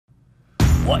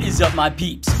What is up, my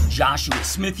peeps? Joshua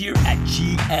Smith here at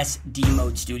GSD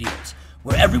Mode Studios,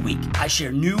 where every week I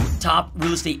share new top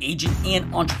real estate agent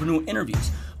and entrepreneur interviews,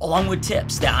 along with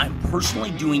tips that I'm personally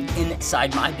doing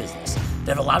inside my business that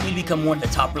have allowed me to become one of the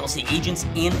top real estate agents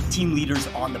and team leaders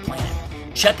on the planet.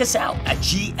 Check us out at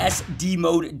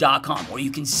gsdmode.com, where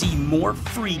you can see more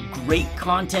free, great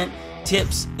content,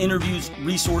 tips, interviews,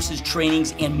 resources,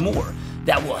 trainings, and more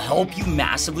that will help you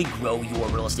massively grow your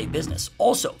real estate business.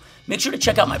 Also, make sure to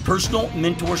check out my personal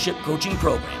mentorship coaching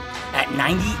program at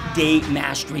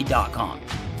 90daymastery.com.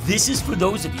 This is for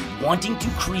those of you wanting to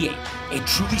create a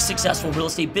truly successful real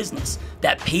estate business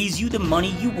that pays you the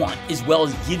money you want, as well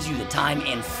as gives you the time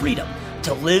and freedom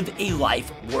to live a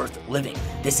life worth living.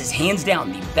 This is hands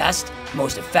down the best,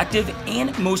 most effective,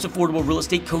 and most affordable real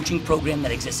estate coaching program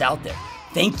that exists out there.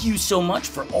 Thank you so much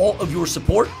for all of your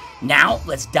support. Now,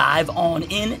 let's dive on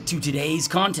into today's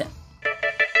content.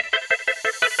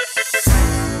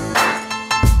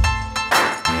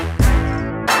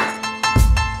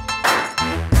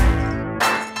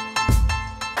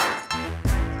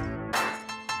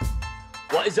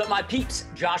 What is up, my peeps?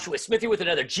 Joshua Smith here with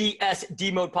another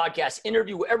GSD Mode podcast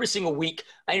interview, where every single week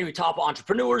I interview top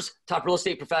entrepreneurs, top real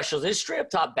estate professionals, and straight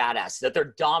up top badasses that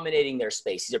they're dominating their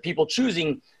space. These are people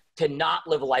choosing to not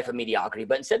live a life of mediocrity,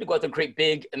 but instead to go out there and create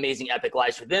big, amazing, epic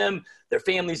lives for them, their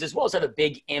families, as well as have a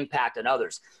big impact on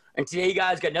others. And today, you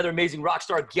guys, got another amazing rock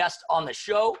star guest on the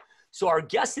show. So our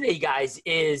guest today, guys,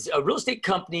 is a real estate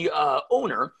company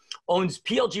owner, owns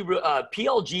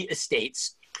PLG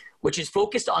Estates, which is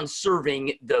focused on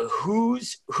serving the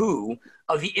who's who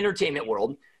of the entertainment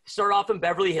world. Started off in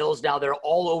Beverly Hills. Now they're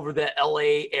all over the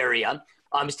LA area.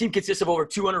 His team consists of over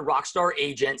 200 rock star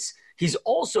agents. He's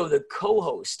also the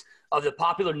co-host of the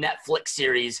popular Netflix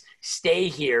series, Stay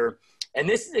Here. And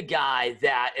this is a guy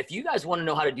that, if you guys want to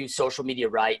know how to do social media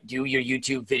right, do your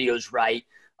YouTube videos right,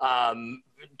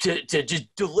 to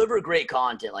just deliver great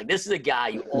content, like, this is a guy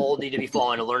you all need to be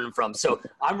following and learning from. So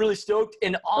I'm really stoked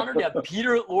and honored to have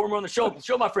Peter Lorimer on the show.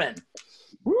 My friend.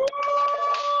 Woo!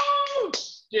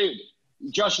 Dude,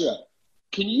 Joshua,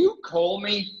 can you call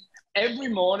me every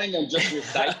morning and just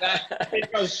recite that?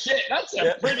 Because shit, that's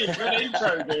a pretty good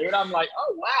intro, dude. I'm like,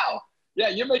 oh, wow. Yeah,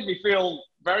 you made me feel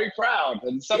very proud.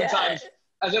 And sometimes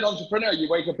as an entrepreneur, you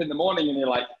wake up in the morning and you're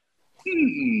like,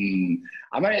 am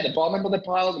I at the bottom of the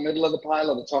pile, the middle of the pile,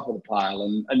 or the top of the pile?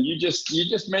 And you just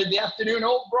made the afternoon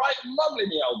all bright and lovely,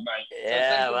 me old mate.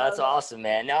 Yeah, well, that's awesome,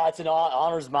 man. No, it's an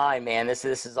honor's mine, man. This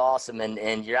is awesome,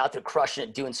 and you're out there crushing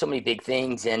it, doing so many big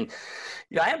things. And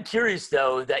I am curious,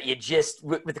 though, that you just,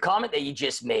 with the comment that you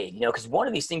just made, because one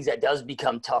of these things that does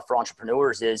become tough for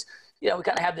entrepreneurs is, we kind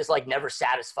of have this like never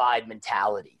satisfied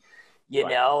mentality. You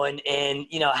know, and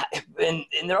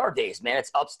there are days, man,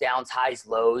 it's ups, downs, highs,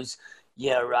 lows,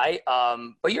 right?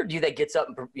 But you're a dude that gets up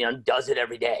and, does it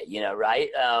every day, right?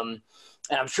 And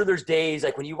I'm sure there's days,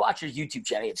 like when you watch your YouTube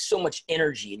channel, you have so much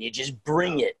energy and you just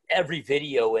bring it every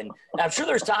video. And I'm sure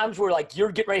there's times where, like,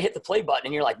 you're getting ready to hit the play button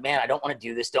and you're like, man, I don't want to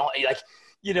do this. How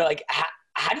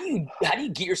do you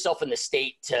get yourself in the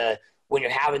state to, when you're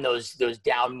having those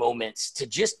down moments, to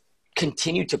just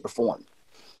continue to perform?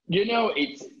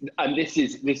 This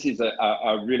is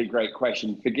a really great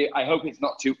question. I hope it's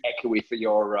not too echoey for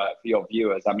your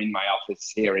viewers. I'm in my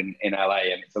office here in LA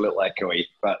and it's a little echoey,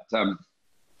 but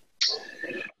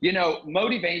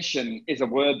motivation is a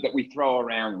word that we throw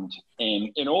around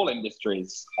in all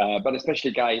industries, but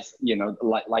especially guys,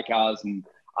 like ours. And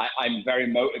I'm very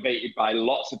motivated by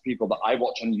lots of people that I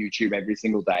watch on YouTube every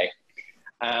single day.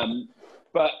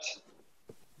 But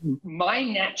my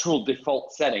natural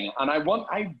default setting, and I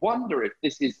wonder if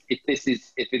this is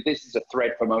a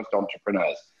thread for most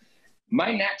entrepreneurs.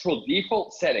 My natural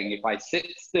default setting, if I sit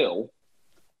still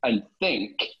and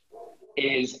think,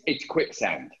 is it's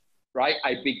quicksand, right?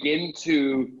 I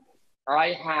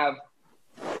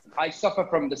suffer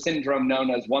from the syndrome known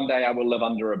as one day I will live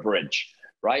under a bridge,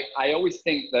 right? I always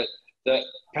think that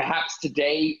perhaps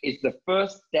today is the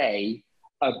first day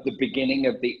of the beginning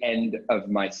of the end of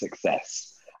my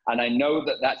success. And I know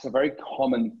that that's a very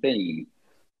common theme.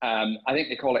 I think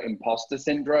they call it imposter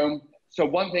syndrome. So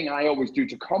one thing I always do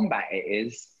to combat it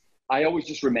is I always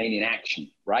just remain in action,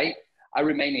 right? I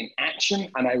remain in action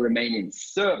and I remain in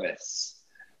service.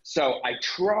 So I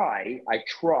try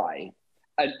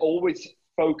and always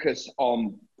focus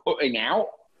on putting out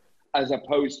as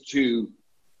opposed to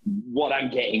what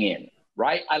I'm getting in,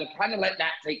 right? I kind of let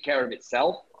that take care of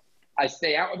itself. I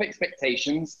stay out of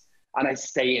expectations and I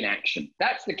stay in action.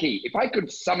 That's the key. If I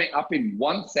could sum it up in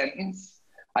one sentence,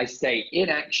 I stay in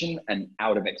action and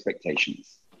out of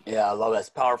expectations. Yeah, I love that. It's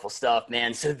powerful stuff,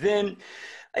 man. So then,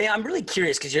 I'm really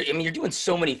curious because you're doing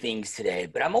so many things today,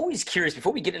 but I'm always curious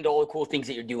before we get into all the cool things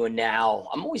that you're doing now.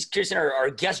 I'm always curious in our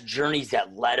guest journeys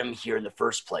that led them here in the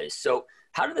first place. So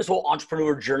how did this whole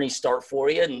entrepreneur journey start for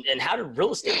you, and how did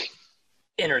real estate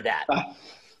enter that?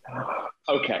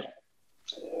 Okay.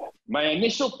 My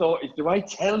initial thought is, do I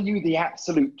tell you the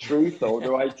absolute truth, or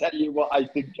do I tell you what I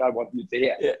think I want you to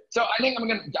hear? Yeah. So I think I'm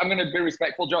gonna be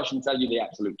respectful, Josh, and tell you the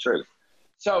absolute truth.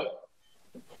 So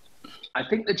I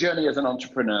think the journey as an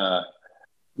entrepreneur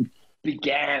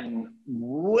began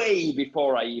way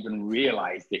before I even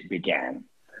realized it began.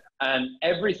 And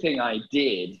everything I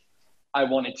did, I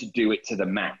wanted to do it to the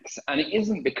max. And it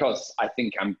isn't because I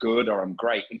think I'm good or I'm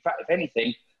great. In fact, if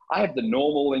anything, I have the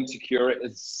normal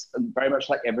insecurities, very much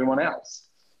like everyone else.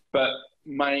 But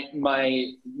my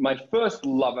first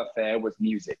love affair was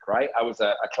music, right? I was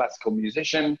a classical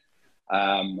musician.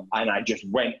 And I just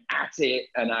went at it,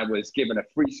 and I was given a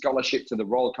free scholarship to the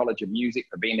Royal College of Music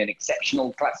for being an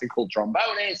exceptional classical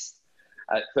trombonist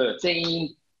at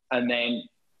 13. And then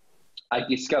I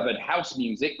discovered house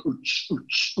music,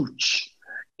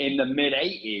 in the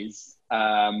mid-'80s.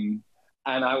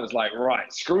 And I was like,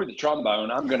 right, screw the trombone.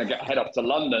 I'm going to head up to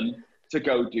London to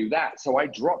go do that. So I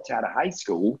dropped out of high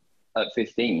school at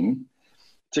 15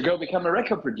 to go become a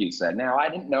record producer. Now, I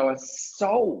didn't know a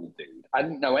soul, dude. I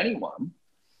didn't know anyone.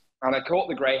 And I caught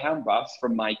the Greyhound bus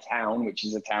from my town, which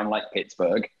is a town like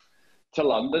Pittsburgh, to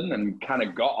London, and kind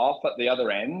of got off at the other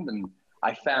end. And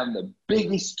I found the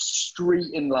biggest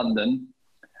street in London.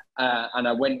 And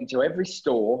I went into every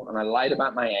store, and I lied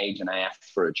about my age, and I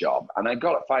asked for a job. And I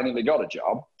finally got a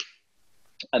job.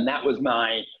 And that was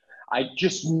I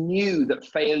just knew that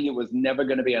failure was never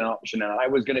going to be an option, and I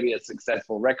was going to be a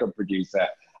successful record producer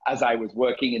as I was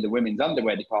working in the women's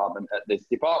underwear department at this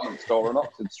department store on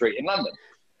Oxford Street in London.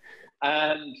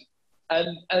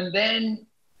 And then,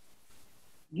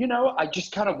 you know, I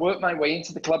just kind of worked my way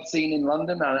into the club scene in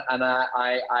London, and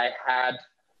I had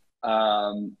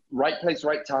right place,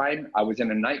 right time. I was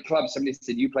in a nightclub. Somebody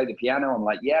said, "You play the piano?" I'm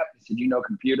like, "Yeah." They said, "You know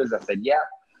computers?" I said, "Yeah."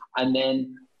 And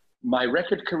then my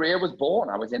record career was born.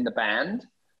 I was in the band.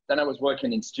 Then I was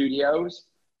working in studios.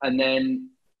 And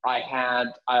then I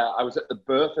was at the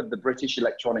birth of the British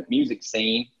electronic music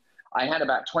scene. I had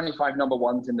about 25 number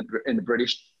ones in the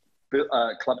British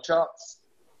club charts.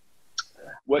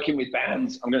 Working with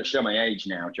bands. I'm going to show my age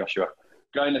now, Joshua.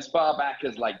 Going as far back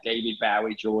as like David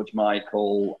Bowie, George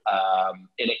Michael,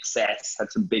 In Excess,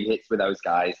 had some big hits with those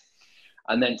guys.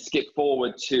 And then skip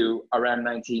forward to around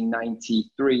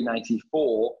 1993,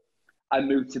 94, I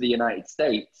moved to the United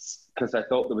States because I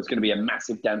thought there was going to be a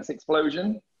massive dance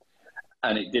explosion.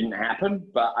 And it didn't happen,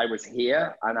 but I was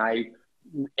here, and I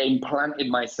implanted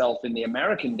myself in the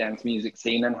American dance music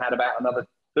scene and had about another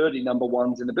 30 number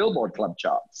ones in the Billboard club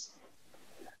charts.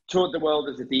 Toured the world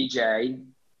as a DJ.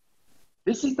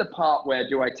 This is the part where,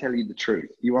 do I tell you the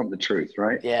truth? You want the truth,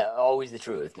 right? Yeah, always the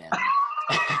truth, man.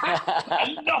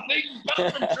 Nothing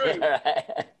but the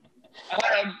truth.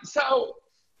 So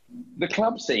the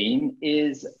club scene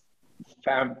is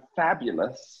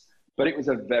fabulous, but it was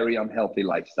a very unhealthy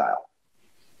lifestyle,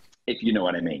 if you know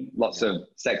what I mean. Lots of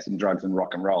sex and drugs and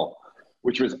rock and roll,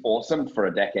 which was awesome for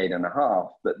a decade and a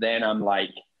half. But then I'm like,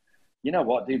 you know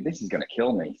what, dude, this is going to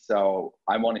kill me. So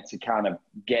I wanted to kind of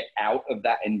get out of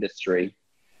that industry.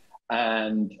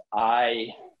 And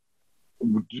I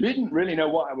didn't really know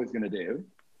what I was going to do.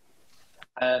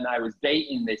 And I was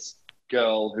dating this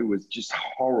girl who was just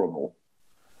horrible.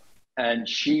 And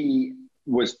she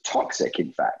was toxic,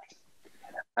 in fact.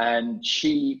 And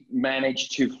she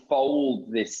managed to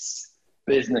fold this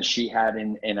business she had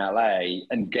in LA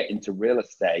and get into real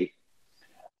estate.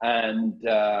 And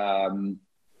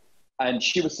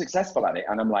she was successful at it.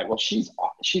 And I'm like, well, she's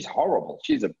horrible.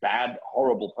 She's a bad,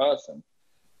 horrible person.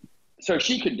 So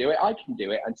she can do it, I can do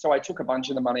it. And so I took a bunch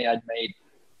of the money I'd made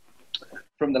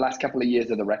from the last couple of years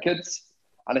of the records,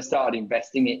 and I started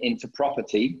investing it into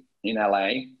property in LA.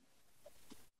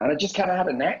 And I just kind of had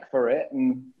a knack for it.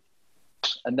 And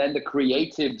then the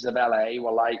creatives of LA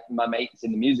were like, my mates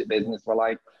in the music business were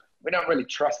like, we don't really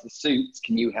trust the suits.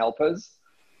 Can you help us?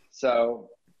 So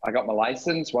I got my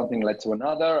license. One thing led to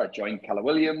another. I joined Keller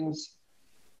Williams.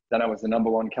 Then I was the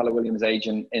 #1 Keller Williams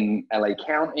agent in LA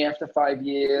County after 5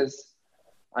 years.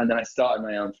 And then I started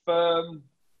my own firm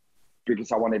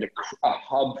because I wanted a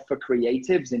hub for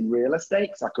creatives in real estate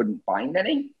because I couldn't find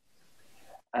any.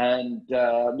 And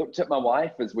looked at my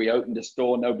wife as we opened a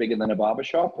store no bigger than a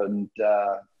barbershop and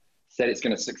said it's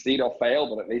going to succeed or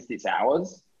fail, but at least it's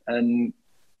ours. And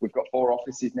we've got 4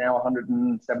 offices now,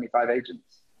 175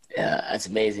 agents. Yeah, that's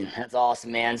amazing. That's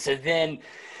awesome, man. So then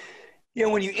You know,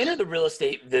 when you enter the real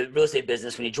estate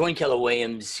business, when you join Keller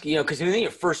Williams, you know, because within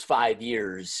your first 5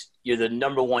 years, you're the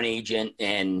number one agent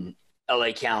in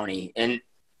LA County. And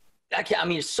I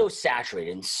mean, it's so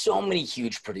saturated and so many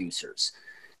huge producers,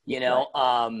 you know,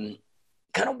 right.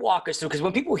 Kind of walk us through, because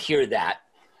when people hear that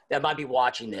might be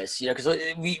watching this, you know, because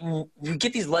we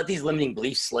get these limiting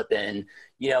beliefs slip in,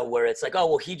 you know, where it's like, oh,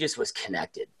 well, he just was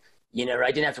connected, you know,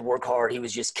 right? Didn't have to work hard. He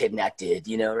was just connected,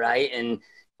 you know, right?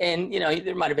 And, you know,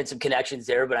 there might've been some connections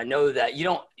there, but I know that you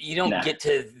don't get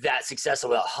to that success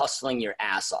without hustling your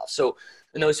ass off. So,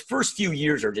 and those first few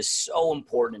years are just so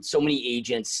important. And so many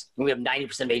agents, we have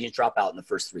 90% of agents drop out in the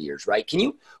first 3 years, right? Can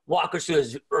you walk us through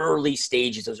those early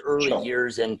stages, those early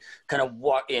years, and kind of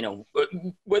walk, you know,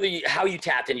 how you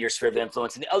tapped into your sphere of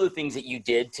influence and the other things that you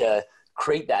did to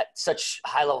create that such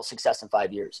high level success in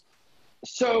 5 years?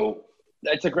 So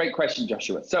that's a great question,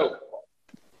 Joshua. So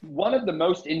one of the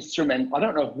most I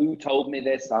don't know who told me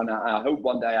this, and I hope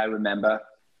one day I remember,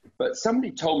 but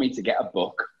somebody told me to get a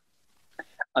book.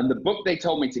 And the book they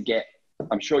told me to get,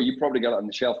 I'm sure you probably got it on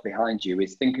the shelf behind you,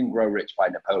 is Think and Grow Rich by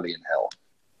Napoleon Hill.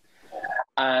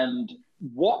 And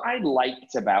what I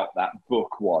liked about that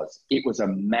book was it was a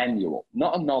manual,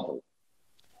 not a novel.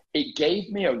 It gave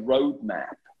me a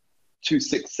roadmap to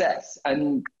success.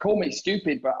 And call me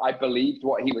stupid, but I believed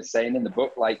what he was saying in the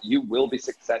book. Like, you will be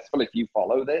successful if you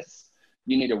follow this.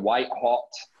 You need a white hot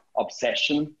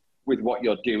obsession with what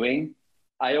you're doing.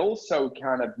 I also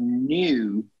kind of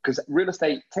knew, because real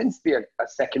estate tends to be a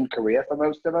second career for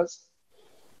most of us.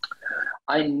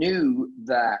 I knew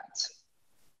that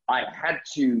I had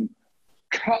to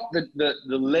cut the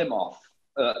limb off,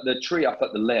 the tree off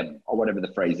at the limb, or whatever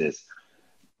the phrase is,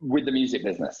 with the music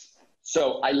business.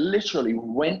 So I literally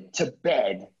went to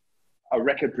bed a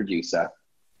record producer,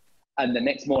 and the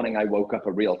next morning I woke up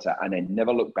a realtor, and I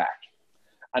never looked back.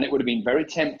 And it would have been very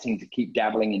tempting to keep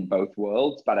dabbling in both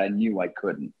worlds, but I knew I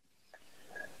couldn't.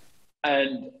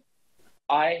 And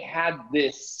I had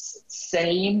this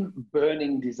same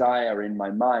burning desire in my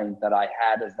mind that I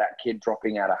had as that kid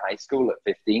dropping out of high school at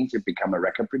 15 to become a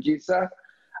record producer.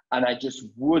 And I just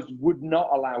would not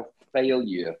allow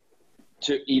failure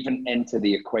to even enter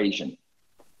the equation.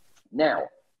 Now,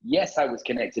 yes, I was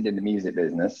connected in the music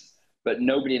business, but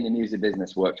nobody in the music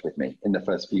business worked with me in the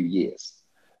first few years.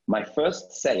 My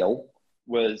first sale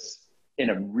was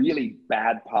in a really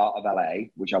bad part of LA,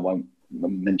 which I won't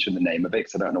mention the name of it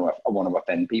because I don't know if I want to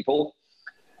offend people.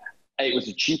 It was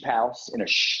a cheap house in a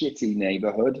shitty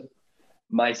neighborhood.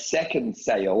 My second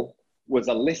sale was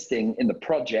a listing in the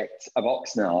project of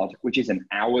Oxnard, which is an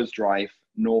hour's drive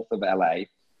north of LA,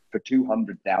 for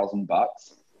 $200,000.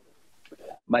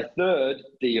 My third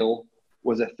deal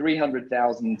was a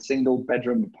 $300,000 single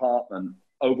bedroom apartment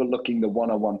overlooking the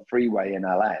 101 freeway in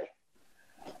LA.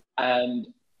 And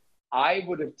I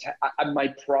would have,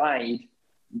 my pride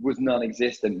was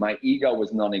non-existent. My ego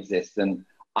was non-existent.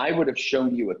 I would have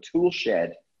shown you a tool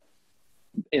shed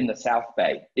in the South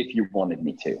Bay if you wanted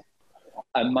me to.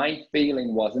 And my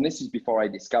feeling was, and this is before I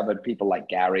discovered people like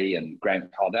Gary and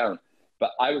Grant Cardone,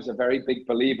 but I was a very big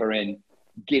believer in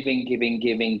giving,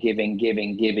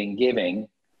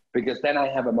 because then I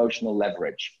have emotional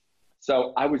leverage.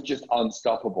 So I was just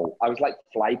unstoppable. I was like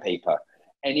flypaper.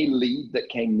 Any lead that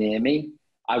came near me,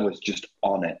 I was just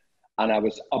on it. And I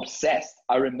was obsessed.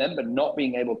 I remember not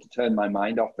being able to turn my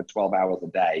mind off for 12 hours a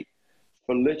day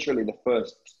for literally the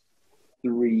first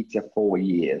 3 to 4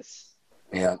 years.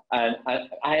 Yeah. And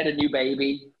I had a new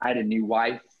baby. I had a new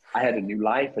wife. I had a new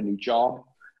life, a new job.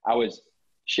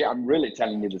 I'm really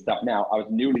telling you the stuff now. I was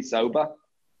newly sober.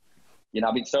 You know,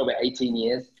 I've been sober 18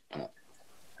 years.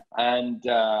 And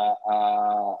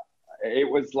it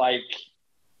was like,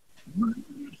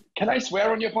 can I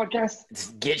swear on your podcast? It's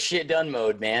get shit done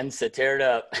mode, man. So tear it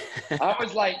up. I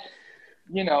was like,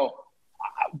 you know,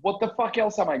 what the fuck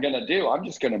else am I going to do? I'm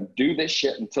just going to do this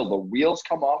shit until the wheels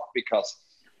come off, because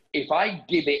if I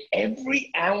give it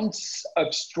every ounce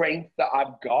of strength that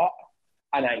I've got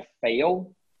and I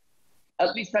fail,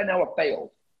 at least I know I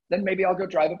failed. Then maybe I'll go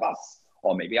drive a bus,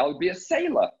 or maybe I'll be a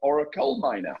sailor or a coal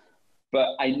miner.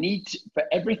 But I need to, for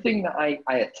everything that I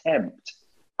attempt,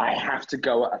 I have to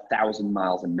go at 1,000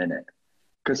 miles a minute.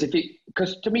 Because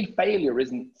to me, failure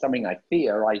isn't something I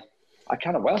fear. I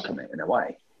kind of welcome it in a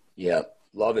way. Yeah,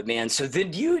 love it, man. So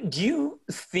then do you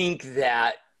think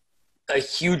that a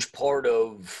huge part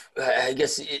of, I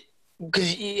guess,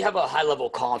 because you have a high level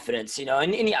of confidence, you know,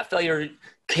 and yeah, failure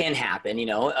can happen, you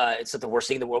know, it's not the worst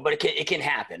thing in the world, but it can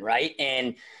happen, right?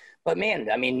 But man,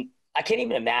 I mean, I can't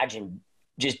even imagine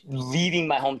just leaving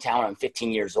my hometown when I'm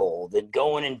 15 years old and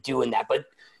going and doing that. But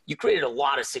you created a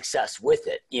lot of success with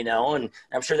it, you know, and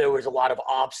I'm sure there was a lot of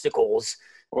obstacles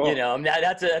You know, I mean,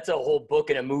 that's a whole book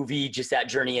and a movie, just that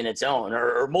journey in its own,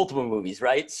 or multiple movies,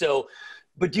 right? So,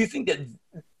 but do you think that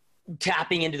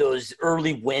tapping into those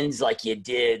early wins like you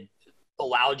did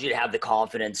allowed you to have the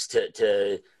confidence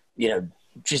to you know,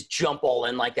 just jump all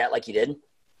in like that, like you did?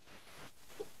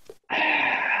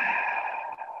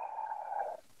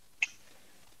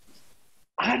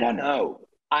 I don't know.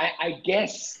 I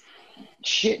guess,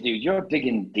 shit, dude, you're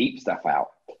digging deep stuff out.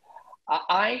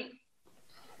 I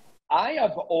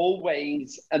have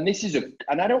always, and this is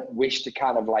and I don't wish to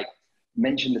kind of like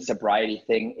mention the sobriety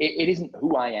thing. It isn't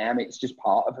who I am. It's just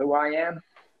part of who I am.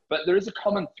 But there is a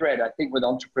common thread, I think, with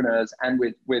entrepreneurs and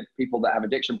with people that have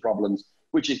addiction problems,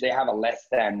 which is they have a less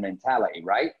than mentality,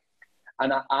 right?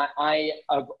 And I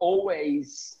have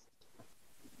always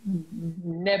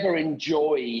never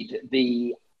enjoyed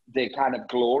the kind of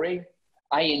glory.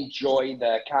 I enjoy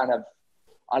the kind of,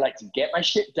 I like to get my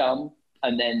shit done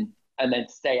and then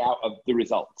stay out of the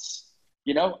results.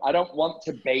 You know, I don't want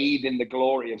to bathe in the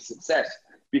glory of success,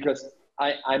 because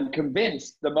I'm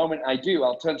convinced the moment I do,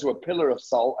 I'll turn to a pillar of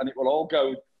salt and it will all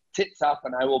go tits up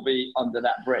and I will be under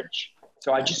that bridge.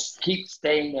 So I just keep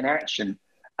staying in action.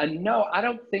 And no, I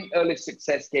don't think early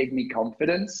success gave me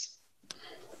confidence.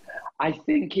 I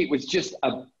think it was just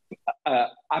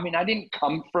I mean, I didn't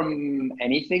come from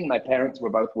anything. My parents were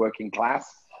both working class.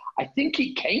 I think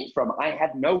it came from, I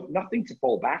had nothing to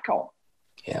fall back on.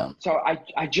 Yeah. So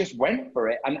I just went for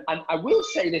it. And I will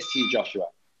say this to you, Joshua.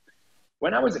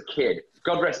 When I was a kid,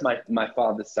 God rest my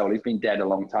father's soul, he's been dead a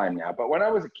long time now. But when I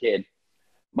was a kid,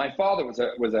 my father was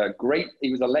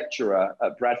a lecturer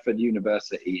at Bradford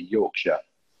University in Yorkshire,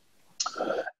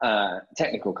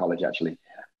 technical college actually.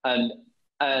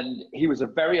 And he was a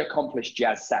very accomplished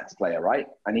jazz sax player, right?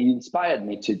 And he inspired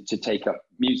me to take up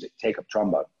music, take up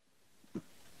trombone.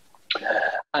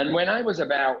 And when I was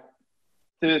about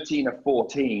 13 or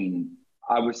 14,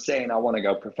 I was saying I want to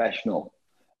go professional.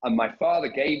 And my father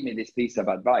gave me this piece of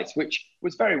advice, which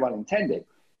was very well intended.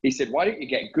 He said, why don't you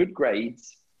get good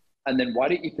grades? And then why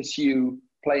don't you pursue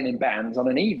playing in bands on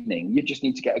an evening? You just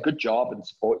need to get a good job and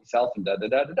support yourself and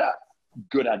da-da-da-da-da.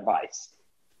 Good advice.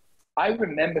 I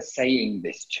remember saying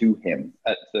this to him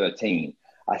at 13.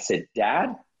 I said,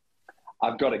 Dad,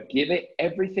 I've got to give it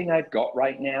everything I've got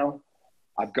right now.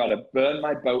 I've got to burn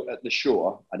my boat at the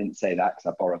shore. I didn't say that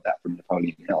because I borrowed that from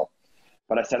Napoleon Hill.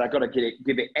 But I said, I've got to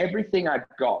give it everything I've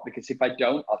got, because if I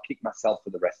don't, I'll kick myself for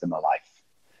the rest of my life.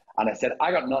 And I said,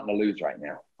 I got nothing to lose right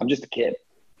now. I'm just a kid.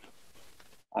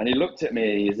 And he looked at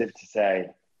me as if to say,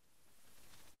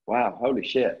 wow, holy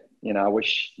shit. You know, I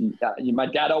wish my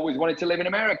dad always wanted to live in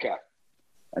America.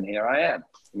 And here I am,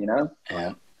 you know?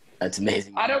 Yeah, that's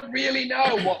amazing. I don't really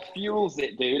know what fuels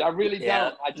it, dude. I really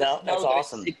don't. I just know that's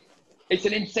awesome. It's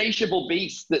an insatiable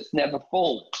beast that's never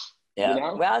full. Yeah. You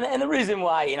know? Well, and the reason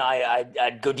why, you know,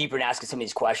 I'd go deeper in asking some of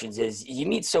these questions is you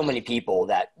meet so many people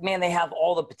that, man, they have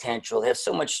all the potential. They have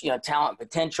so much, you know, talent,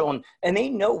 potential, and they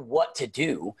know what to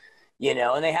do. You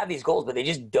know, and they have these goals, but they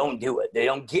just don't do it. They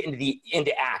don't get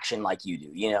into action like you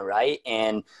do, you know, right?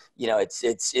 And, you know,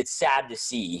 it's sad to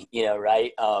see, you know,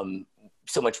 right?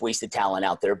 So much wasted talent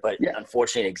out there, but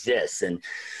unfortunately it exists. And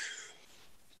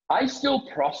I still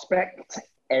prospect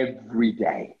every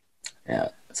day. Yeah,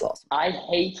 that's awesome. I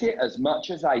hate it as much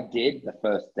as I did the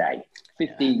first day,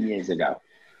 15 years ago.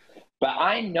 But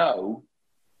I know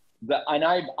that, and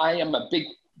I am a big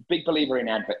believer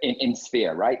in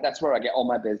Sphere, right? That's where I get all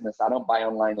my business. I don't buy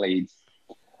online leads.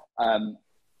 And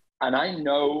I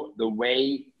know the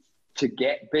way to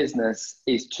get business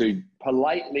is to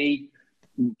politely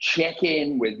check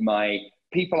in with my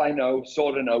people I know,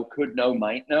 sort of know, could know,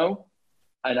 might know.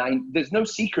 And there's no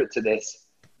secret to this.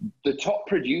 The top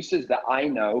producers that I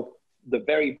know, the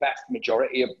very vast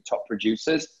majority of the top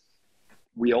producers,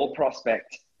 we all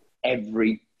prospect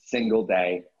every single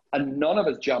day. And none of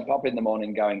us jump up in the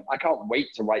morning going, I can't wait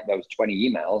to write those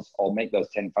 20 emails or make those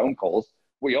 10 phone calls.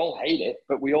 We all hate it,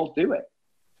 but we all do it.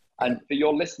 And for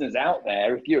your listeners out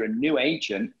there, if you're a new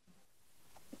agent,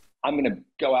 I'm going to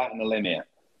go out on a limb here.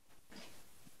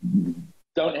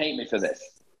 Don't hate me for this.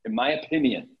 In my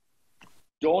opinion,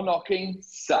 door knocking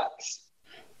sucks.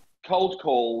 Cold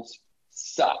calls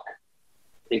suck.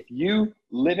 If you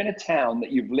live in a town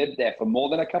that you've lived there for more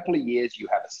than a couple of years, you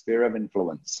have a sphere of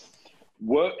influence.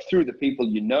 Work through the people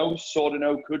you know, sort of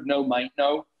know, could know, might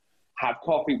know. Have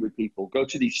coffee with people. Go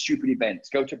to these stupid events.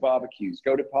 Go to barbecues.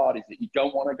 Go to parties that you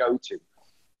don't want to go to.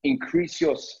 Increase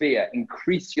your sphere.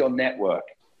 Increase your network.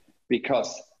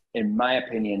 Because in my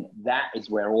opinion, that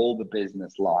is where all the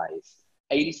business lies.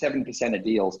 87% of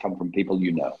deals come from people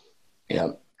you know.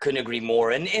 Yeah, couldn't agree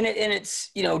more. And it's,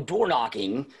 you know, door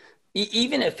knocking.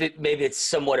 Even if maybe it's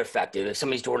somewhat effective, if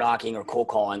somebody's door knocking or cold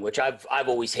calling, which I've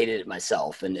always hated it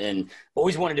myself, and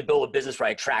always wanted to build a business where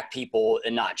I attract people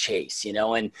and not chase,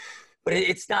 but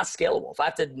it's not scalable. If I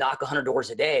have to knock 100 doors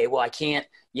a day, well, I can't,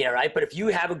 right? But if you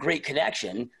have a great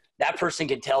connection, that person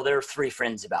can tell their 3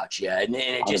 friends about you, and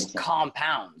it just 100%.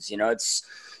 compounds.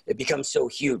 It becomes so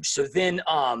huge. So then,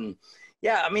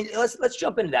 yeah, I mean, let's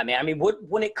jump into that, man. I mean,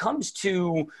 when it comes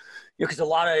to, because a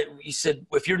lot of, you said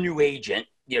if you're a new agent,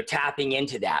 tapping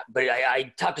into that. But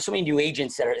I talk to so many new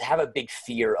agents that have a big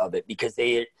fear of it because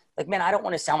they like, man, I don't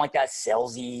want to sound like that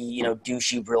salesy,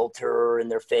 douchey realtor in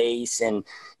their face. And,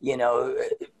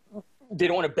 they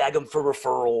don't want to beg them for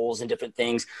referrals and different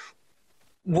things.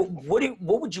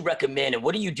 What would you recommend, and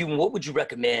what do you do, and what would you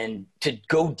recommend to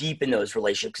go deep in those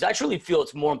relationships? Because I truly feel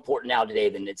it's more important now today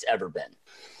than it's ever been.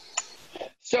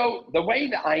 So the way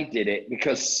that I did it,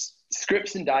 because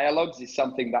scripts and dialogues is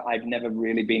something that I've never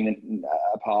really been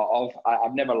a part of.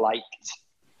 I've never liked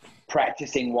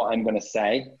practicing what I'm going to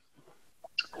say.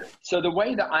 So the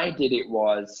way that I did it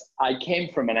was I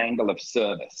came from an angle of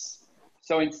service.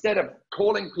 So instead of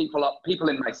calling people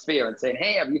in my sphere and saying,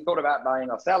 hey, have you thought about buying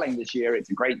or selling this year? It's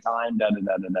a great time, da, da,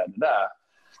 da, da, da, da.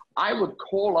 I would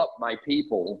call up my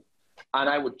people and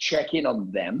I would check in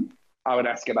on them. I would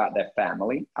ask about their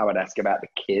family. I would ask about the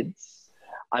kids.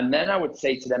 And then I would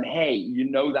say to them, hey,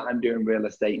 that I'm doing real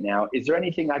estate now. Is there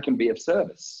anything I can be of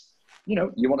service?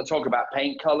 You want to talk about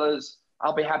paint colors?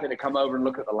 I'll be happy to come over and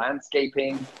look at the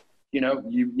landscaping. You're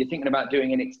thinking about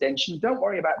doing an extension. Don't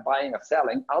worry about buying or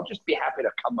selling. I'll just be happy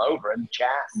to come over and chat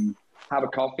and have a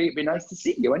coffee. It'd be nice to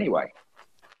see you anyway.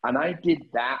 And I did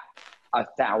that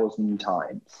 1,000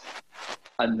 times.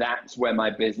 And that's where my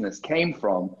business came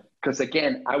from. Because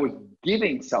again, I was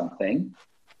giving something,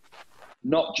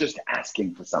 not just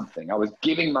asking for something. I was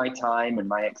giving my time and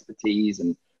my expertise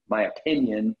and my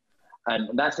opinion.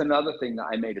 And that's another thing that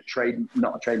I made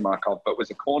not a trademark of, but was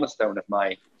a cornerstone of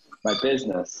my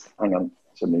business. Hang on,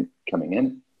 somebody coming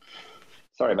in.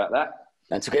 Sorry about that.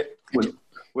 That's okay.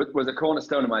 Was a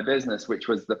cornerstone of my business, which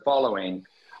was the following.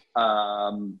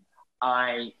 Oh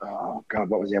God,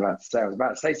 what was I about to say? I was about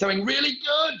to say something really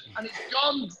good and it's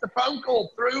gone. The phone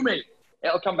call threw me.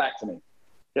 It'll come back to me.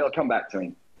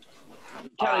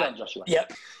 Carry on, Joshua.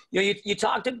 Yep. You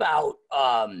talked about,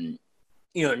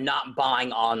 not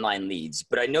buying online leads,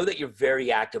 but I know that you're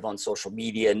very active on social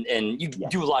media and you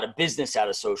do a lot of business out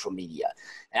of social media.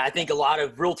 And I think a lot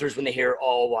of realtors, when they hear,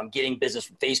 oh, I'm getting business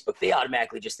from Facebook, they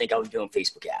automatically just think I was doing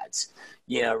Facebook ads,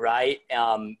 right?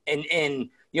 And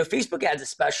Facebook ads,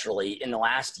 especially in the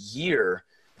last year,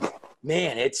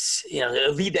 man, it's, a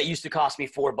lead that used to cost me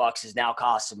 $4 is now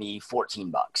costing me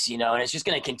 $14, and it's just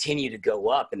going to continue to go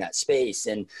up in that space.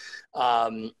 And,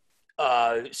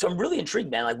 so I'm really intrigued,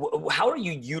 man. Like, how are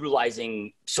you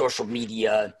utilizing social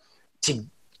media to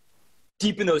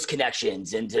deepen those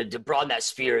connections and to broaden that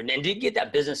sphere and to get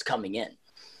that business coming in?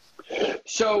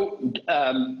 So,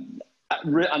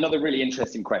 another really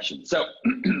interesting question. So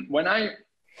when I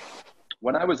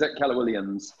was at Keller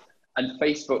Williams and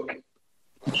Facebook,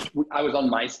 I was on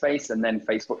MySpace and then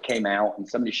Facebook came out and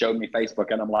somebody showed me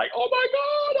Facebook and I'm like, oh my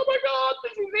God,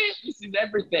 this is it. This is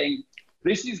everything.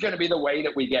 This is going to be the way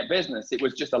that we get business. It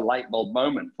was just a light bulb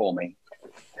moment for me.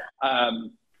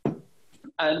 And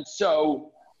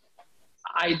so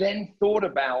I then thought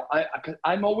about,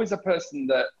 I'm always a person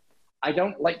that I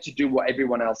don't like to do what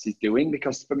everyone else is doing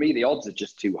because for me, the odds are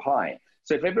just too high.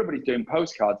 So if everybody's doing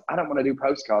postcards, I don't want to do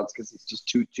postcards because it's just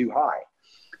too high.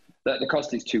 The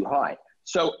cost is too high.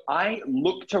 So I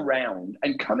looked around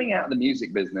and coming out of the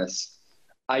music business,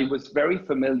 I was very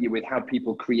familiar with how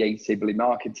people creatively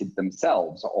marketed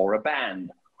themselves or a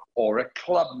band or a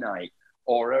club night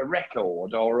or a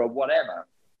record or a whatever.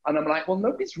 And I'm like, well,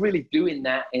 nobody's really doing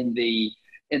that in the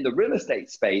real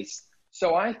estate space.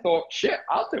 So I thought, shit,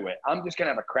 I'll do it. I'm just going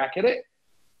to have a crack at it.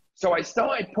 So I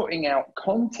started putting out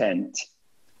content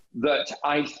that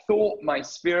I thought my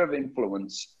sphere of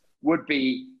influence would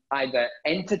be either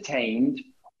entertained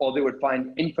or they would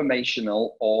find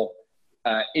informational or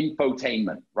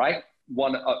infotainment, right?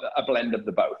 A blend of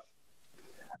the both.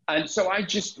 And so I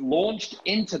just launched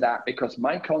into that because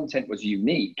my content was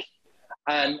unique.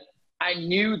 And I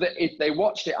knew that if they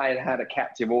watched it, I had a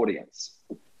captive audience.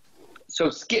 So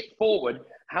skip forward,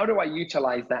 how do I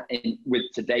utilize that with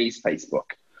today's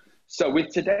Facebook? So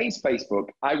with today's Facebook,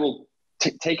 I will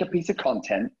take a piece of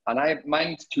content, and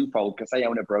mine's twofold because I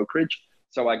own a brokerage.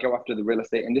 So I go after the real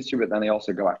estate industry, but then I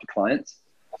also go after clients.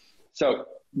 So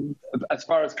as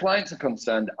far as clients are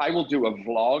concerned, I will do a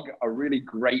vlog, a really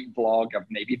great vlog of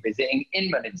maybe visiting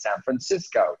Inman in San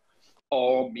Francisco,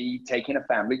 or me taking a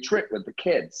family trip with the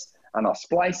kids. and I'll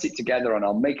splice it together and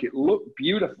I'll make it look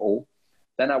beautiful.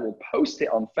 Then I will post it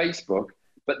on Facebook,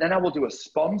 but then I will do a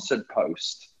sponsored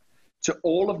post to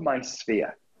all of my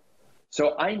sphere.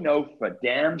 So I know for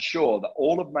damn sure that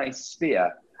all of my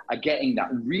sphere are getting that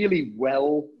really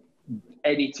well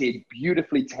edited,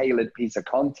 beautifully tailored piece of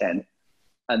content.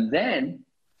 And then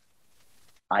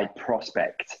I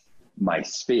prospect my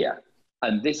sphere.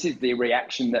 And this is the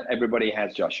reaction that everybody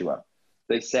has, Joshua.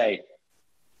 They say,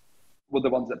 well, the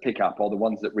ones that pick up or the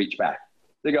ones that reach back.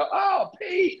 They go, oh,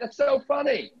 Pete, that's so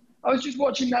funny. I was just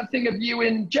watching that thing of you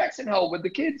in Jackson Hole with the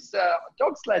kids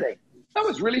dog sledding. That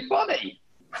was really funny.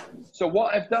 So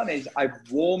what I've done is I've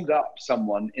warmed up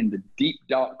someone in the deep,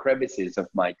 dark crevices of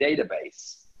my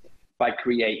database by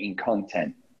creating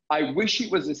content. I wish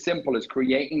it was as simple as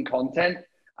creating content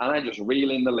and I just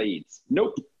reel in the leads.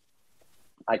 Nope.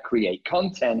 I create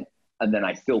content and then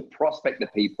I still prospect the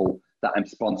people that I'm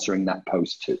sponsoring that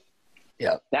post to.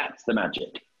 Yeah. That's the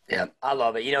magic. Yeah, I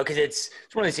love it. Because it's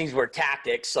one of these things where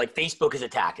tactics, like Facebook is a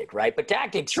tactic, right? But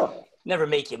tactics never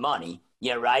make you money.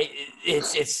 Right?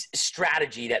 It's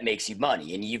strategy that makes you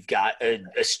money, and you've got a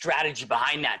strategy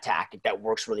behind that tactic that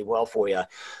works really well for you.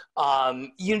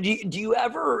 Do you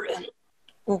ever,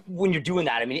 when you're doing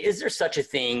that, is there such a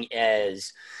thing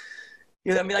as,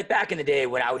 like back in the day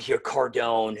when I would hear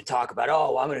Cardone talk about,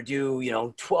 oh, I'm going to do,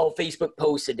 12 Facebook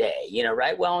posts a day,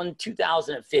 right? Well, in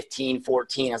 2015,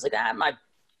 14, I was like,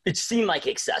 it seemed like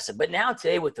excessive. But now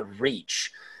today with the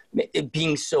reach, it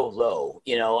being so low,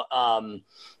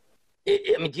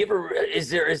 do you ever, is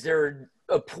there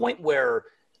a point where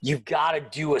you've got to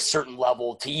do a certain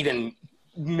level to even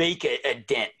make a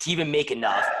dent, to even make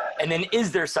enough? And then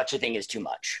is there such a thing as too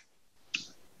much?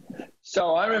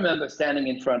 So I remember standing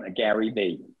in front of Gary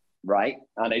Vee, right?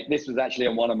 And this was actually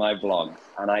on one of my vlogs.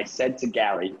 And I said to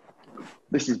Gary,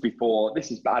 this is,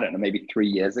 I don't know, maybe 3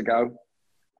 years ago.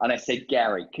 And I said,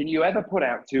 Gary, can you ever put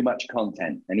out too much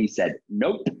content? And he said,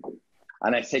 nope.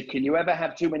 And I said, can you ever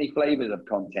have too many flavors of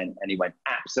content? And he went,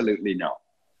 absolutely not.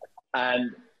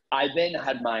 And I then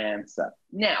had my answer.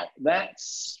 Now,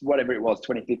 that's whatever it was,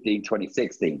 2015,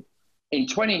 2016. In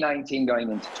 2019,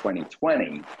 going into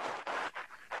 2020,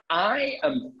 I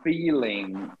am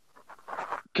feeling,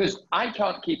 because I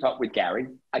can't keep up with Gary.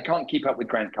 I can't keep up with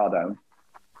Grant Cardone.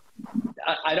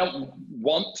 I don't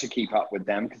want to keep up with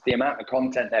them because the amount of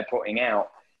content they're putting out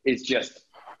is just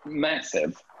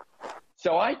massive.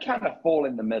 So I kind of fall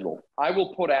in the middle. I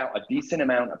will put out a decent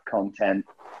amount of content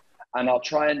and I'll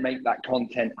try and make that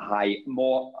content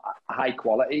more high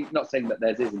quality. Not saying that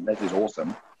theirs is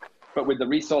awesome, but with the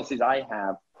resources I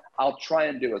have, I'll try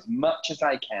and do as much as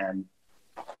I can,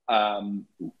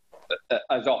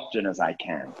 as often as I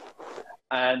can.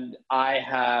 And I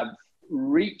have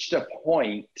reached a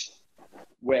point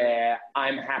where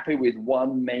I'm happy with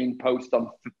one main post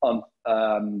on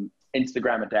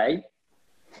Instagram a day.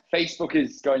 Facebook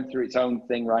is going through its own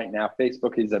thing right now.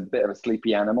 Facebook is a bit of a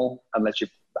sleepy animal unless you're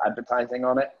advertising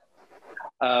on it.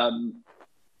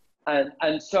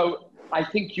 And so I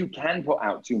think you can put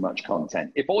out too much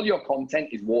content. If all your content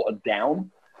is watered down,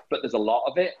 but there's a lot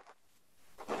of it,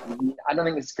 I don't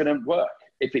think it's going to work.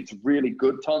 If it's really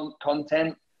good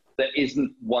content that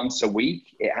isn't once a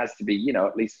week, it has to be,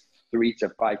 at least 3 to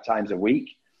 5 times a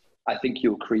week. I think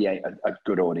you'll create a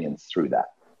good audience through that.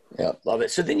 Yeah, love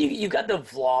it. So then you've got the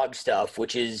vlog stuff,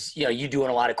 which is, you doing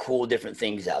a lot of cool different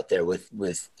things out there with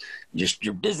just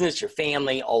your business, your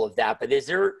family, all of that. But is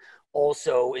there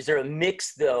a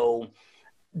mix though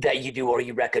that you do or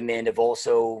you recommend of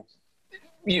also,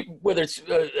 whether it's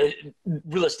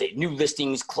real estate, new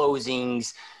listings,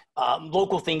 closings,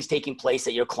 local things taking place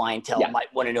that your clientele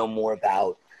might want to know more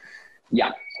about?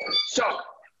 Yeah. So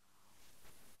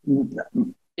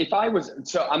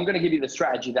I'm going to give you the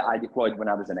strategy that I deployed when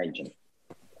I was an agent.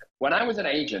 When I was an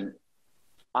agent,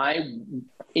 I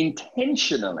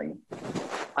intentionally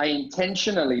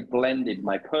blended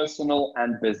my personal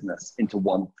and business into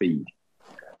one feed,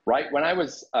 right? When I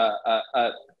was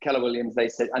at Keller Williams, they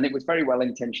said, and it was very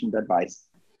well-intentioned advice,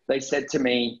 they said to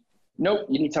me, nope,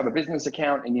 you need to have a business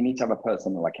account and you need to have a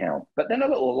personal account. But then a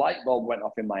little light bulb went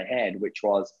off in my head, which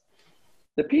was,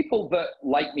 the people that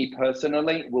like me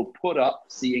personally will put up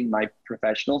seeing my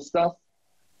professional stuff,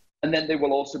 and then they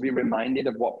will also be reminded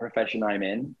of what profession I'm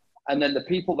in. And then the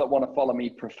people that want to follow me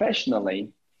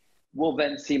professionally will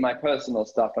then see my personal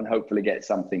stuff and hopefully get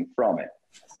something from it.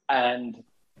 And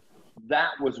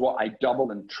that was what I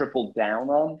doubled and tripled down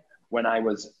on when I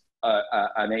was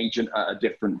an agent at a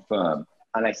different firm.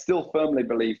 And I still firmly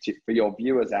believe, for your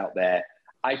viewers out there,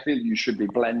 I feel you should be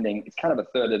blending. It's kind of a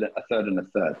third and a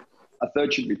third. A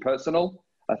third should be personal.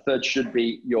 A third should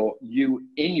be you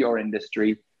in your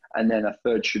industry. and then a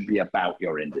third should be about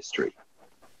your industry.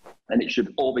 And it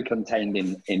should all be contained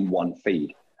in one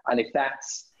feed. And if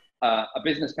that's a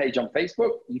business page on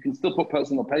Facebook, you can still put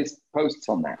personal posts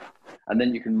on that. And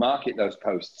then you can market those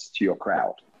posts to your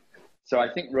crowd. So I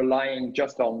think relying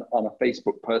just on a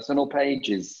Facebook personal page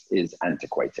is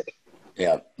antiquated.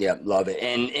 Yeah, love it.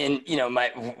 And you know,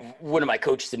 one of my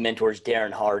coaches and mentors,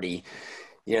 Darren Hardy,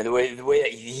 you know, the way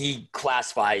that he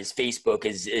classifies Facebook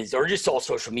is or just all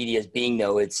social media as being,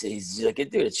 though, he's like,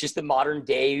 dude, it's just the modern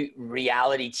day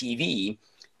reality TV.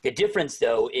 The difference,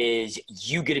 though, is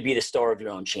you get to be the star of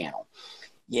your own channel,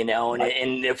 you know,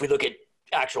 and if we look at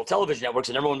actual television networks,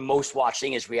 the number one most watched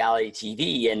thing is reality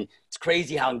TV, and it's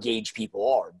crazy how engaged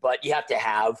people are, but you have to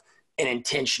have an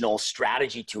intentional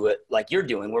strategy to it, like you're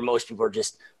doing, where most people are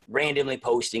just randomly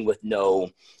posting with no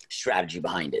strategy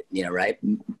behind it, you know, right?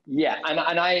 Yeah. And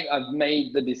I have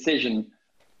made the decision,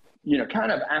 you know,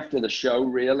 kind of after the show,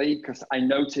 really, because I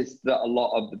noticed that a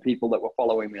lot of the people that were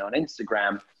following me on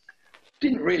Instagram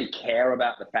didn't really care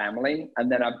about the family.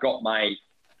 And then I've got my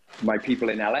people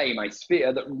in LA, my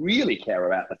sphere, that really care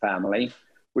about the family,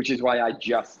 which is why I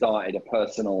just started a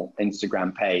personal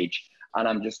Instagram page. And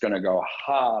I'm just going to go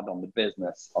hard on the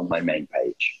business on my main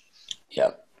page.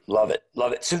 Yep. Love it.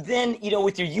 So then, you know,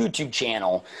 with your YouTube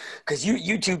channel, because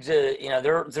YouTube's you know,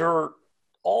 they're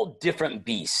all different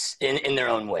beasts in their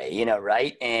own way, you know,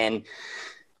 right? And,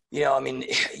 you know, I mean,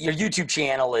 your YouTube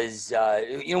channel is,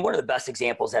 you know, one of the best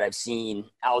examples that I've seen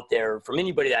out there from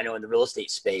anybody that I know in the real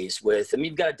estate space with, I mean,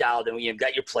 you've got it dialed in, you've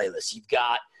got your playlist, you've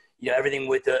got, you know, everything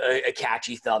with a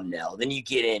catchy thumbnail. Then you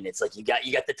get in, it's like you got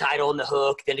the title and the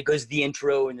hook, then it goes to the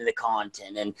intro and then the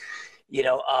content. And, you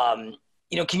know,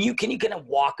 can you kind of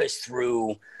walk us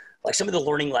through like some of the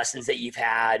learning lessons that you've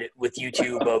had with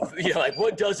YouTube of, you know, like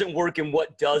what doesn't work and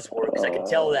what does work? Because I can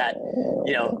tell that,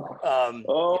 you know,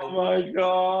 my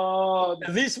God.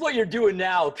 At least what you're doing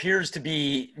now appears to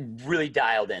be really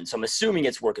dialed in. So I'm assuming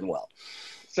it's working well.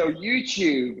 So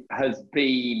YouTube has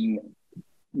been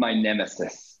my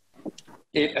nemesis.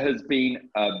 It has been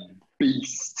a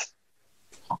beast.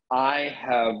 I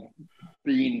have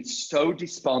been so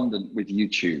despondent with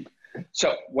YouTube.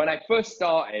 So when I first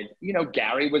started, you know,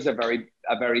 Gary was a very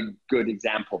good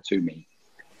example to me.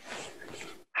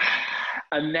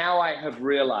 And now I have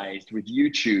realized with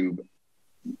YouTube,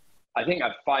 I think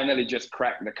I've finally just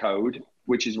cracked the code,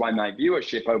 which is why my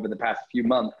viewership over the past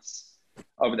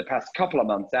couple of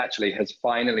months actually has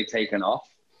finally taken off.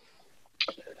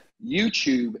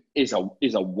 YouTube is a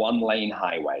one-lane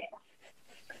highway.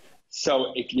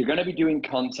 So if you're going to be doing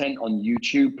content on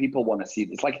YouTube, people want to see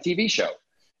it's like a TV show.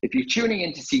 If you're tuning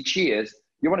in to see Cheers,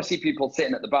 you want to see people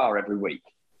sitting at the bar every week.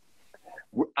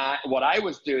 What I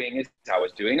was doing is I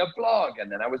was doing a vlog,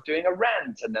 and then I was doing a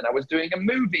rant, and then I was doing a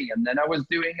movie, and then I was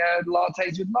doing a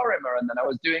lattes with Lorimer, and then I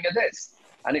was doing a this.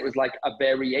 And it was like a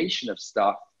variation of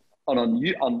stuff. On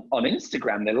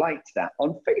Instagram, they liked that.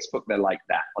 On Facebook, they liked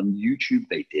that. On YouTube,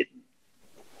 they didn't.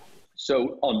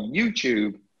 So on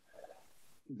YouTube,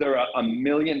 there are a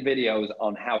million videos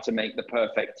on how to make the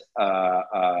perfect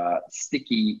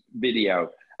sticky video.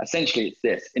 Essentially, it's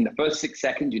this. In the first 6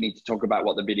 seconds, you need to talk about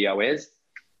what the video is.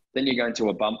 Then you go into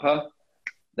a bumper.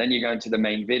 Then you go into the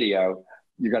main video.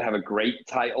 You've got to have a great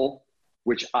title,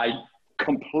 which I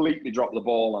completely dropped the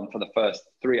ball on for the first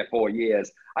 3 or 4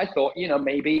 years. I thought, you know,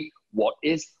 maybe What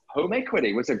is Home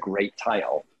Equity was a great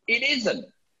title. It isn't.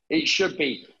 It should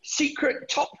be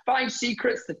top 5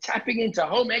 secrets to tapping into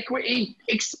home equity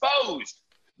exposed.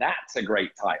 That's a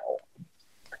great title.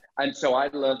 And so I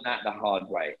learned that the hard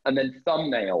way. And then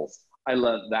thumbnails, I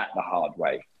learned that the hard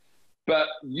way. But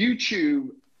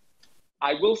YouTube,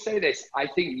 I will say this, I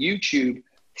think YouTube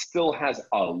still has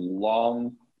a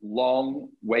long, long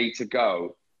way to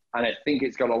go. And I think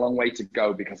it's got a long way to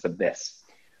go because of this.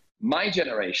 My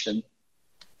generation,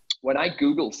 when I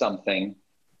Google something,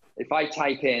 if I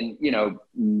type in, you know,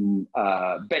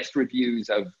 best reviews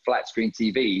of flat screen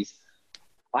TVs,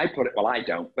 I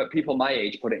don't, but people my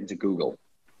age put it into Google.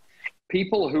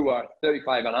 People who are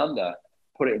 35 and under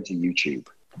put it into YouTube.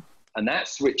 And that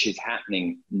switch is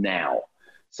happening now.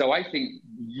 So I think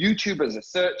YouTube as a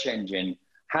search engine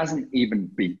hasn't even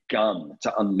begun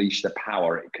to unleash the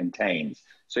power it contains.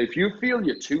 So if you feel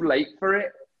you're too late for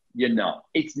it, you're not.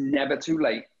 It's never too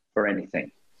late for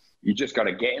anything. You just got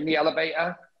to get in the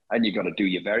elevator and you got to do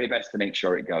your very best to make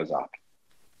sure it goes up.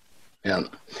 Yeah.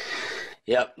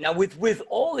 Yeah. Now with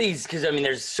all these, because I mean,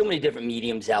 there's so many different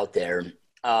mediums out there.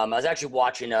 I was actually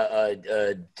watching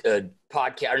a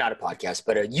podcast, or not a podcast,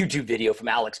 but a YouTube video from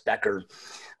Alex Becker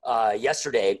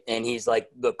yesterday, and he's like,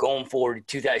 look, going forward,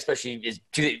 especially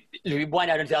we wind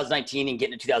out in 2019 and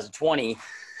getting into 2020,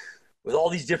 with all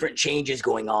these different changes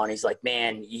going on, he's like,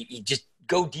 man, you just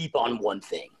go deep on one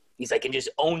thing. He's like, and just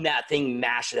own that thing,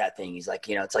 master that thing. He's like,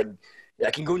 it's like,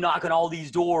 I can go knock on all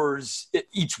these doors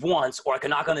each once, or I can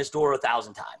knock on this door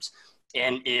 1,000 times.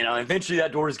 And, eventually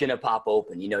that door is going to pop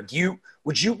open.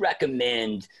 Would you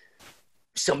recommend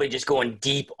somebody just going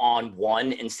deep on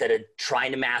one instead of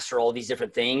trying to master all these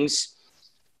different things?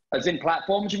 As in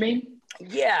platforms, you mean?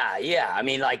 Yeah. I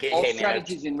mean, like, all hey,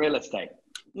 strategies in real estate.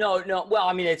 No. Well,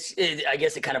 I mean, I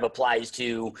guess it kind of applies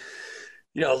to,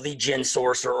 lead gen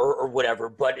source or whatever.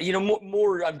 But,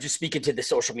 more I'm just speaking to the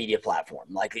social media platform.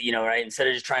 Like, right? Instead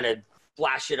of just trying to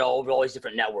flash it all over all these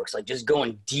different networks, like just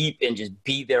going deep and just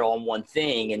be there on one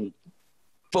thing and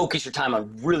focus your time on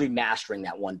really mastering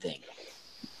that one thing.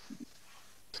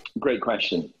 Great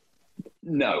question.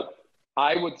 No,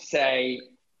 I would say,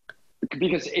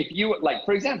 because if you, like,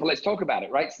 for example, let's talk about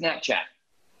it, right? Snapchat.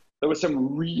 There were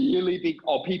some really big,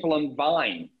 or people on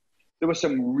Vine. There were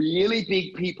some really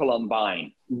big people on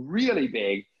Vine, really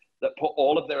big, that put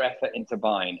all of their effort into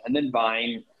Vine. And then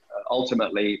Vine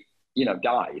ultimately,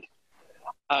 died.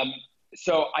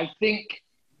 So I think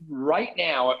right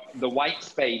now the white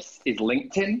space is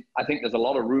LinkedIn. I think there's a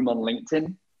lot of room on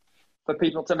LinkedIn for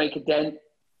people to make a dent.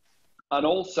 And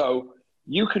also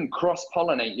you can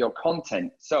cross-pollinate your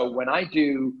content. So when I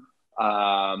do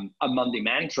a Monday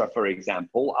Mantra, for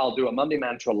example, I'll do a Monday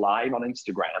Mantra live on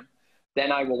Instagram.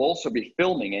 Then I will also be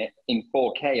filming it in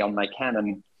 4K on my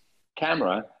Canon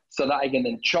camera so that I can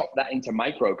then chop that into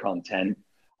micro content.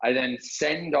 I then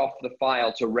send off the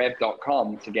file to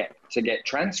rev.com to get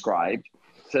transcribed.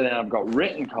 So then I've got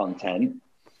written content,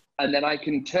 and then I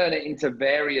can turn it into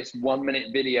various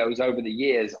 1-minute videos over the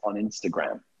years on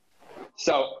Instagram.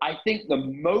 So I think the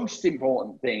most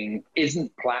important thing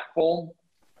isn't platform,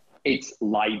 it's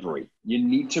library. You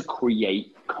need to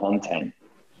create content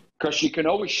because you can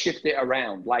always shift it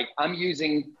around. Like I'm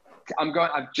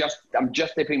just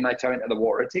dipping my toe into the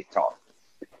water of TikTok.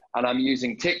 And I'm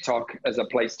using TikTok as a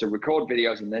place to record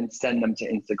videos and then send them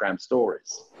to Instagram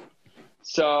stories.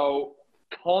 So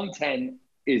content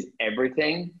is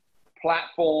everything.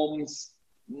 Platforms,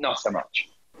 not so much.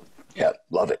 Yeah,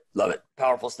 love it.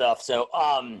 Powerful stuff. So,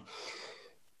 I'm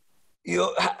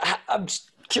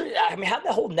just curious. I mean, how'd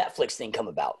the whole Netflix thing come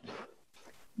about?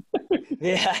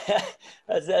 Yeah,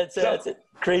 that's a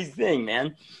crazy thing,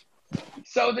 man.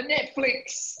 So the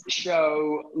Netflix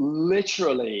show,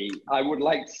 literally, I would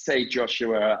like to say,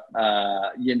 Joshua,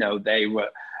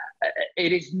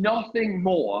 it is nothing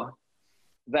more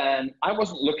than, I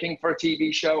wasn't looking for a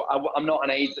TV show. I'm not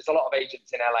an agent. There's a lot of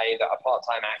agents in LA that are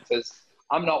part-time actors.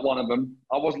 I'm not one of them.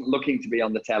 I wasn't looking to be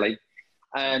on the telly.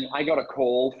 And I got a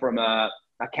call from a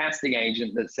casting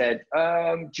agent that said,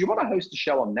 do you want to host a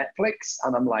show on Netflix?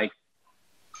 And I'm like,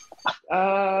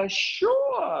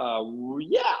 sure,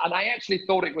 yeah. And I actually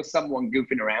thought it was someone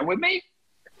goofing around with me.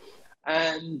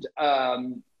 And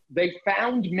they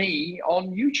found me on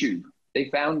YouTube. They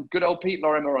found good old Pete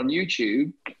Lorimer on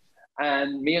YouTube.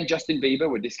 And me and Justin Bieber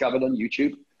were discovered on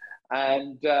YouTube.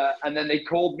 And then they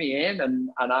called me in,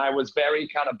 and I was very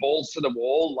kind of balls to the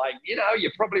wall. Like, you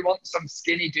probably want some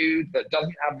skinny dude that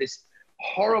doesn't have this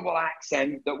horrible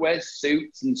accent, that wears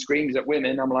suits and screams at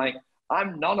women. I'm like,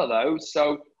 I'm none of those.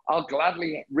 So I'll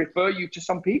gladly refer you to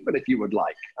some people if you would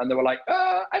like. And they were like,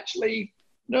 actually,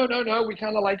 no, we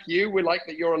kind of like you. We like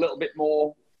that you're a little bit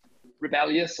more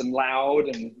rebellious and loud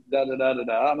and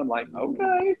da-da-da-da-da. And I'm like,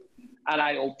 okay. And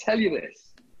I'll tell you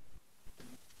this.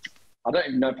 I don't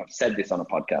even know if I've said this on a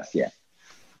podcast yet.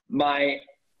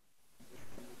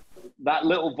 That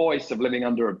little voice of living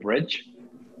under a bridge,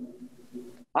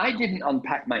 I didn't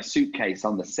unpack my suitcase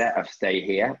on the set of Stay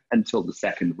Here until the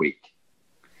second week.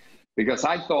 Because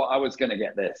I thought I was going to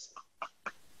get this.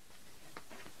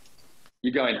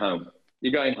 You're going home.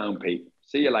 You're going home, Pete.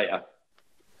 See you later.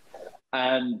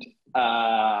 And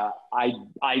I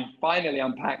finally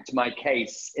unpacked my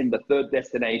case in the third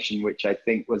destination, which I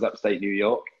think was upstate New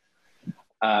York.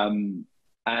 And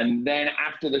then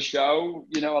after the show,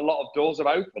 a lot of doors have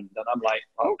opened. And I'm like,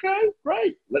 okay,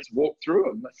 great. Let's walk through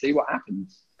them. Let's see what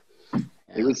happens.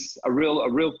 It was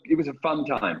it was a fun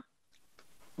time.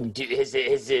 Is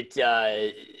it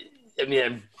I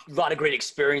mean, a lot of great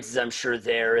experiences, I'm sure,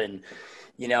 there. And,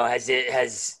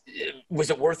 was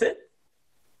it worth it?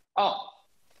 Oh,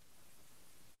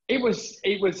 it was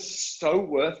so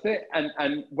worth it.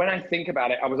 And when I think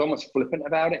about it, I was almost flippant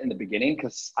about it in the beginning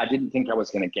because I didn't think I was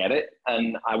going to get it.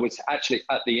 And I was actually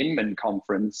at the Inman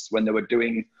conference when they were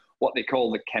doing what they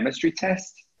call the chemistry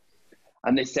test.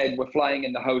 And they said, we're flying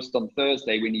in the host on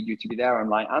Thursday. We need you to be there. I'm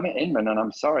like, I'm at Inman and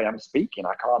I'm sorry, I'm speaking.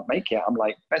 I can't make it. I'm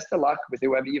like, best of luck with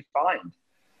whoever you find.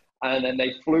 And then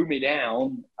they flew me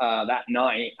down that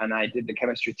night, and I did the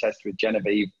chemistry test with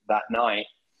Genevieve that night.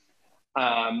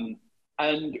 And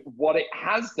what it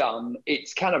has done,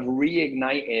 it's kind of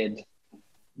reignited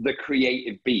the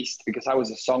creative beast, because I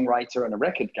was a songwriter and a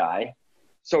record guy.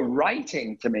 So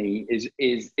writing to me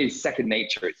is second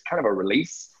nature. It's kind of a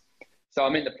release. So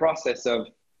I'm in the process of,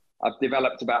 I've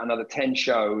developed about another 10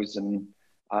 shows, and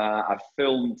I've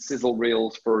filmed sizzle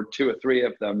reels for 2 or 3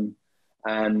 of them.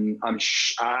 And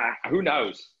who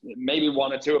knows, maybe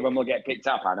 1 or 2 of them will get picked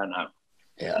up. I don't know.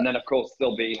 Yeah. And then of course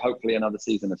there'll be hopefully another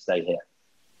season of Stay Here.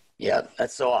 Yeah,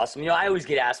 that's so awesome. I always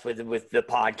get asked with the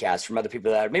podcast from other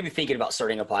people that are maybe thinking about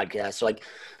starting a podcast. So like,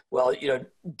 well,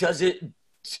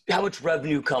 how much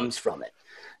revenue comes from it?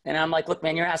 And I'm like, look,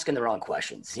 man, you're asking the wrong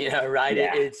questions, right?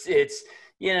 Yeah. It's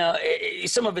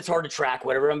some of it's hard to track,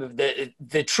 whatever. I mean,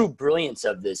 the true brilliance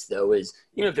of this though is,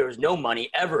 if there was no money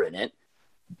ever in it,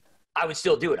 I would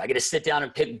still do it. I get to sit down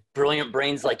and pick brilliant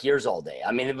brains like yours all day.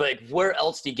 I mean, like, where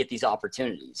else do you get these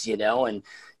opportunities, And,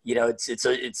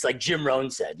 it's like Jim Rohn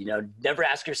said, never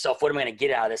ask yourself, what am I going to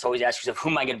get out of this? Always ask yourself,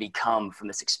 who am I going to become from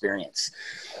this experience?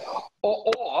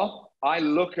 Or I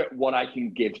look at what I can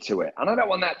give to it. And I don't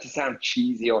want that to sound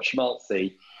cheesy or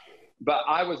schmaltzy, but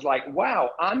I was like,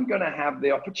 wow, I'm going to have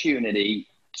the opportunity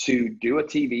to do a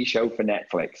TV show for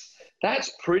Netflix.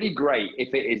 That's pretty great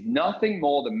if it is nothing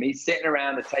more than me sitting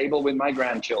around a table with my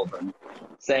grandchildren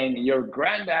saying, your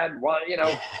granddad,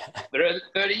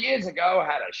 30 years ago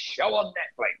had a show on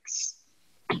Netflix.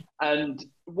 And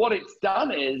what it's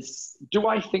done is, do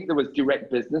I think there was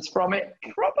direct business from it?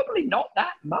 Probably not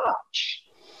that much,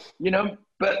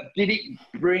 but did it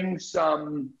bring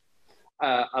some,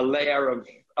 a layer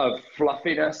of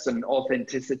fluffiness and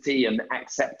authenticity and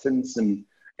acceptance and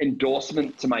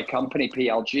endorsement to my company,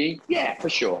 PLG? Yeah, for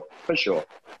sure.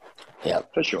 Yeah,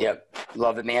 for sure. Yeah,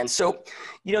 love it, man. So,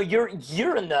 you're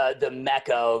in the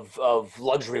mecca of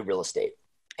luxury real estate,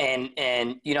 and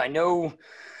I know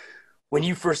when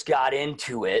you first got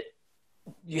into it,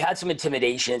 you had some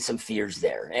intimidation, some fears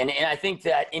there, and I think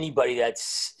that anybody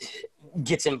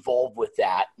gets involved with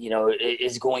that,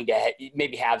 is going to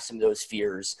maybe have some of those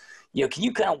fears. Can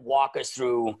you kind of walk us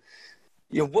through?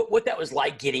 What that was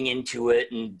like getting into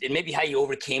it, and maybe how you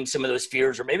overcame some of those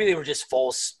fears, or maybe they were just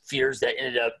false fears that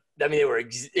ended up, they were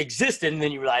existed, and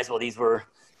then you realize, well, these were,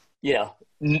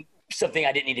 something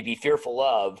I didn't need to be fearful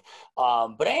of.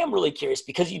 But I am really curious,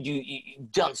 because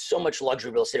you've done so much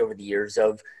luxury real estate over the years,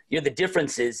 of, the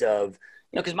differences of,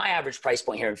 because my average price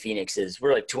point here in Phoenix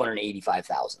we're like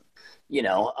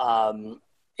 $285,000,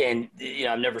 and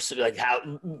I've never like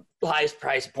how highest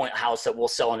price point house that we'll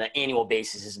sell on an annual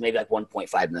basis is maybe like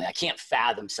 1.5 million. I can't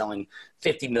fathom selling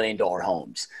 $50 million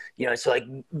homes. So like,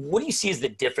 what do you see as the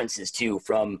differences too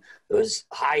from those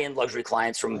high end luxury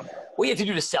clients, from what you have to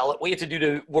do to sell it, what you have to do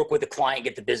to work with the client,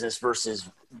 get the business, versus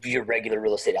your regular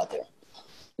real estate out there?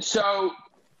 So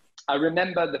I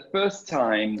remember the first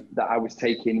time that I was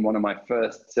taking one of my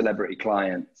first celebrity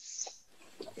clients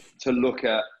to look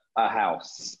at a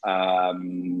house,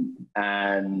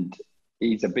 and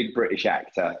he's a big British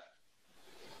actor.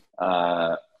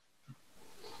 I'm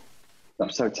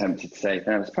so tempted to say,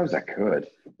 man, I suppose I could.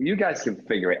 You guys can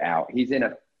figure it out. He's in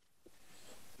a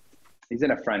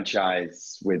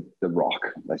franchise with The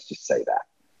Rock. Let's just say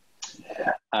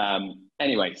that.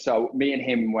 Anyway, so me and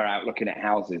him were out looking at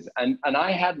houses, and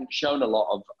I hadn't shown a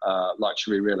lot of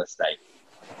luxury real estate.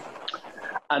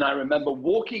 And I remember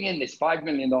walking in this $5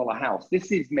 million house.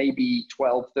 This is maybe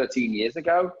 12, 13 years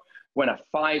ago, when a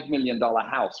 $5 million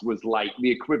house was like the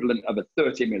equivalent of a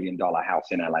 $30 million house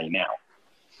in LA now.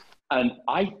 And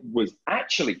I was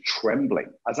actually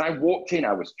trembling. As I walked in,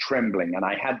 I was trembling. And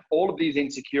I had all of these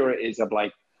insecurities of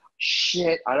like,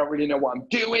 shit, I don't really know what I'm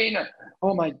doing.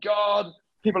 Oh my God,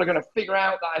 people are going to figure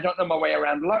out that I don't know my way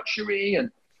around luxury.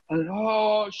 And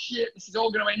oh shit, this is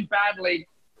all going to end badly.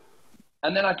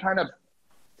 And then I kind of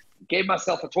gave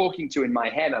myself a talking to in my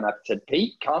head, and I said,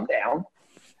 Pete, calm down.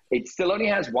 It still only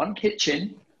has one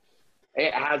kitchen.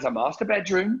 It has a master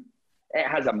bedroom. It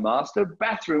has a master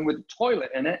bathroom with a toilet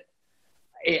in it.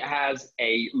 It has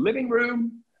a living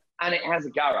room, and it has a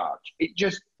garage.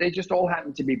 They just all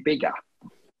happen to be bigger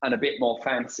and a bit more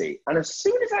fancy. And as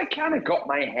soon as I kind of got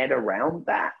my head around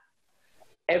that,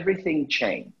 everything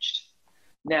changed.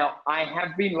 Now, I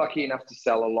have been lucky enough to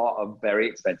sell a lot of very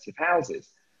expensive houses.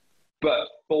 But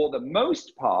for the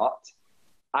most part,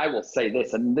 I will say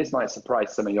this, and this might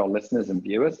surprise some of your listeners and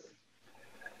viewers.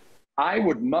 I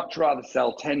would much rather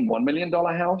sell 10 $1 million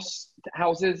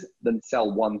houses than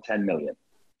sell one $10 million.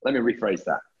 Let me rephrase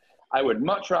that. I would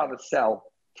much rather sell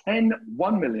 10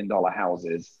 $1 million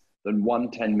houses than one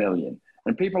 $10 million.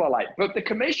 And people are like, but the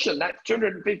commission, that's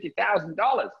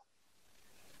 $250,000.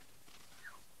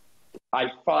 I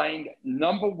find,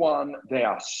 number one, they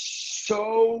are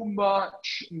so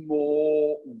much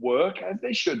more work, as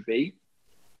they should be,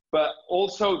 but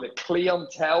also the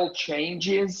clientele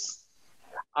changes.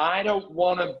 I don't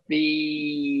want to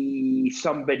be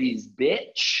somebody's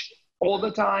bitch all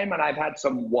the time. And I've had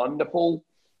some wonderful,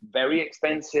 very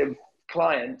expensive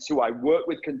clients who I work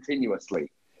with continuously.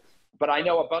 But I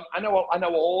know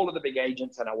all of the big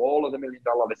agents. I know all of the $1 million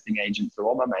listing agents. They're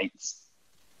all my mates.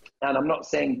 And I'm not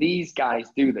saying these guys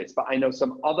do this, but I know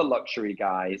some other luxury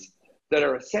guys that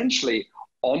are essentially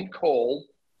on call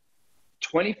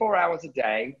 24 hours a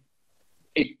day.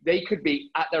 If they could be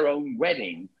at their own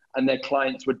wedding and their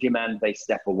clients would demand they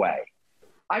step away.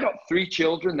 I got 3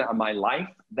 children that are my life.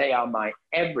 They are my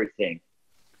everything.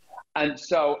 And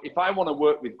so if I want to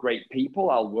work with great people,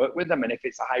 I'll work with them. And if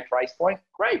it's a high price point,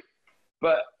 great.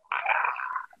 But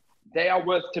they are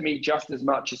worth to me just as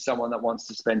much as someone that wants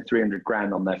to spend 300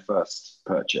 grand on their first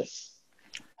purchase.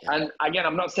 Yeah. And again,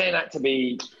 I'm not saying that to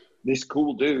be this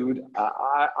cool dude.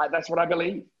 That's what I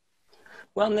believe.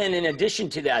 Well, and then in addition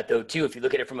to that, though, too, if you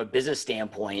look at it from a business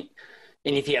standpoint,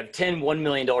 and if you have 10 $1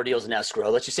 million deals in escrow,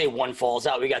 let's just say one falls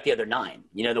out, we got the other 9.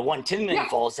 You know, the one $10 million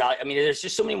falls out. I mean, there's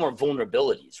just so many more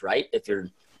vulnerabilities, right? If you're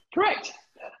correct.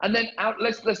 And then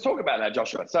let's talk about that,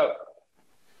 Joshua. So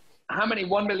how many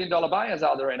 $1 million buyers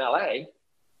are there in LA?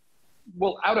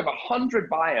 Well, out of 100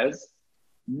 buyers,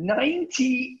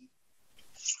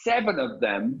 97 of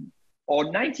them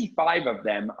or 95 of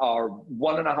them are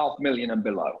 1.5 million and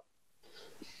below.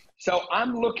 So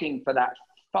I'm looking for that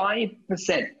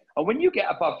 5%. And when you get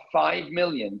above 5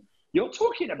 million, you're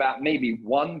talking about maybe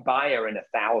one buyer in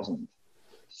 1,000.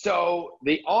 So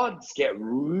the odds get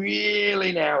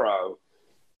really narrow.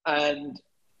 And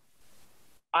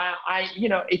I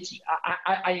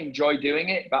enjoy doing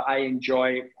it, but I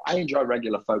enjoy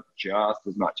regular folk just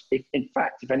as much. In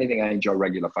fact, if anything, I enjoy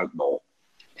regular folk more.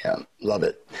 Yeah, love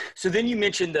it. So then you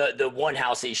mentioned the one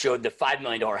house that you showed, the $5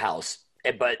 million house,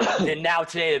 but then now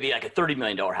today it'd be like a $30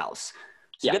 million house.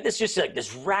 So you got this just like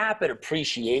this rapid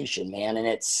appreciation, man, and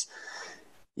it's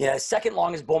second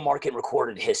longest bull market in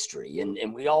recorded history,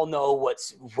 and we all know what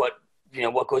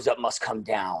goes up must come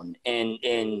down,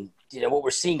 and what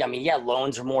we're seeing. I mean,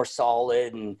 loans are more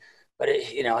solid, but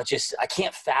I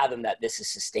can't fathom that this is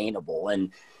sustainable.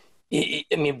 And I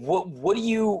mean, what are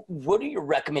your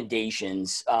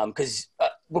recommendations? Because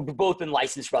we've both been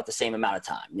licensed for about the same amount of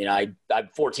time. I'm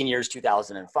 14 years,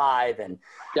 2005, and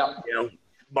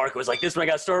market was like this when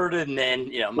I got started, and then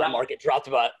my market dropped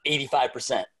about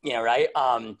 85%. Right?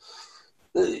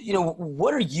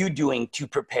 What are you doing to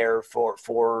prepare for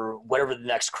whatever the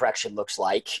next correction looks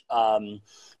like?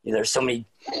 There's so many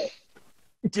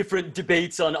different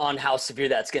debates on how severe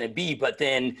that's going to be, but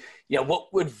then, what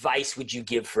advice would you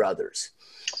give for others?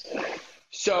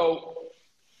 So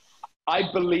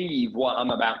I believe what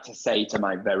I'm about to say to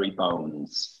my very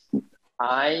bones.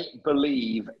 I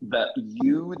believe that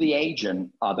you, the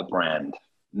agent, are the brand,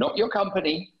 not your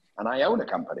company, and I own a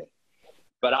company.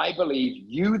 But I believe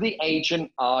you, the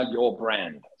agent, are your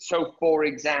brand. So, for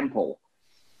example,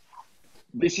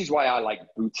 this is why I like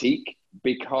boutique,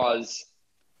 because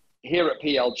here at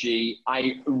PLG,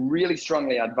 I really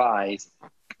strongly advise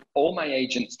all my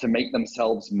agents to make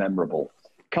themselves memorable,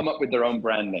 come up with their own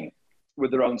branding,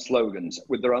 with their own slogans,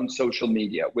 with their own social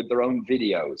media, with their own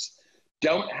videos.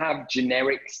 Don't have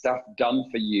generic stuff done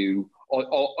for you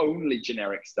or only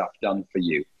generic stuff done for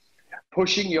you.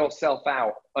 Pushing yourself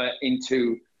out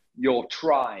into your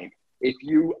tribe. If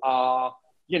you are,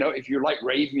 if you like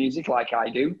rave music like I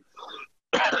do,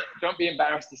 don't be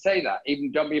embarrassed to say that.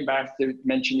 Even don't be embarrassed to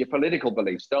mention your political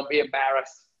beliefs. Don't be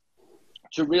embarrassed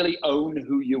to really own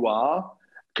who you are,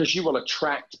 because you will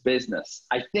attract business.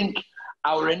 I think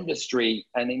our industry,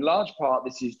 and in large part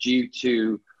this is due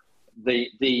to the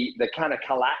kind of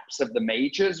collapse of the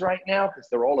majors right now, because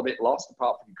they're all a bit lost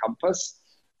apart from Compass.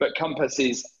 But Compass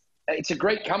it's a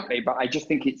great company, but I just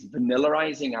think it's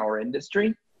vanillaizing our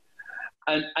industry.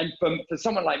 And for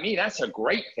someone like me, that's a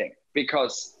great thing,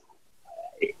 because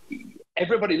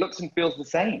everybody looks and feels the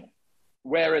same.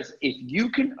 Whereas if you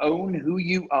can own who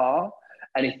you are,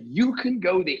 and if you can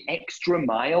go the extra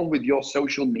mile with your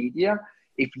social media,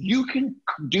 if you can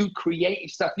do creative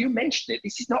stuff, you mentioned it,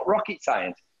 this is not rocket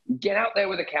science. Get out there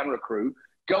with a camera crew,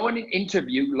 go and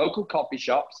interview local coffee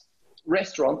shops,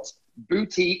 restaurants,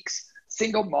 boutiques,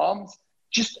 single moms.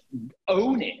 Just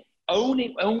own it. Own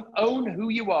who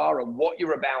you are and what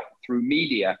you're about through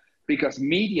media, because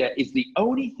media is the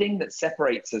only thing that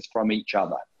separates us from each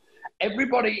other.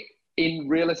 Everybody in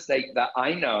real estate that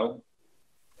I know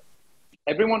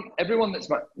everyone that's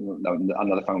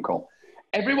another phone call.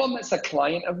 Everyone that's a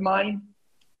client of mine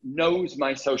knows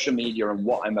my social media and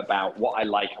what I'm about, what I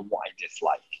like and what I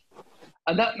dislike.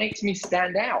 And that makes me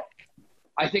stand out.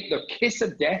 I think the kiss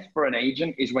of death for an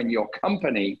agent is when your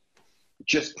company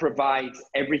just provides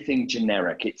everything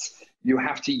generic. You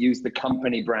have to use the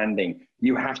company branding.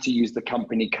 You have to use the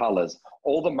company colors.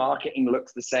 All the marketing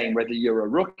looks the same, whether you're a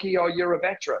rookie or you're a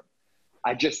veteran.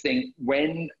 I just think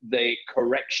when the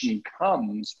correction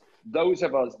comes, those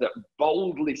of us that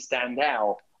boldly stand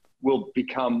out will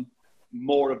become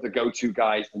more of the go-to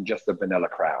guys than just the vanilla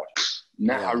crowd.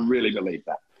 Now, I really believe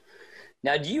that.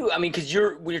 Now, when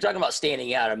you're talking about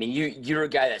standing out, I mean, you're a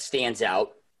guy that stands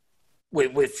out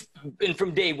and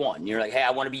from day one, you're like, hey,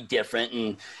 I want to be different.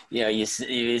 And,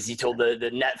 you told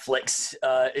the Netflix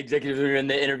executive in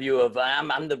the interview of,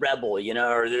 I'm the rebel,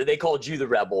 or they called you the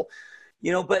rebel,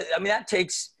 but I mean, that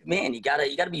takes, man, you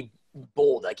gotta be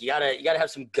bold. Like you gotta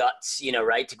have some guts,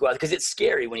 right, to go out, because it's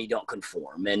scary when you don't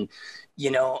conform. And, I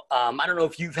don't know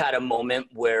if you've had a moment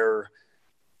where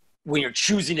when you're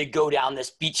choosing to go down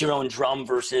this beat your own drum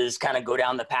versus kind of go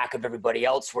down the pack of everybody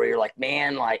else, where you're like,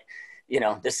 man, like,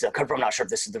 this is I'm not sure if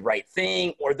this is the right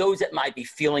thing, or those that might be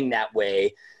feeling that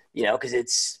way, because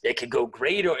it could go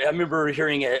great. Or I remember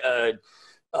hearing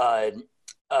a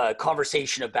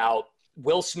conversation about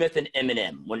Will Smith and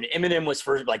Eminem. When Eminem was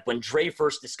first, like when Dre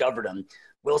first discovered him,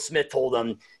 Will Smith told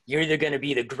him, you're either going to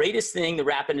be the greatest thing the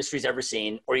rap industry's ever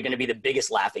seen, or you're going to be the biggest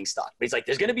laughingstock. But he's like,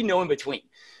 there's going to be no in between.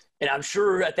 And I'm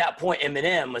sure at that point,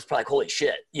 Eminem was probably like, holy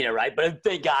shit, right? But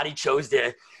thank God he chose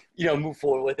to, move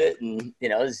forward with it. And,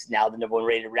 is now the number one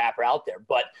rated rapper out there.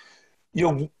 But,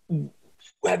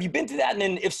 have you been through that? And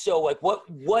then if so, like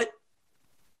what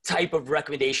type of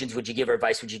recommendations would you give or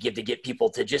advice would you give to get people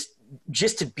to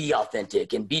just to be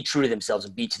authentic and be true to themselves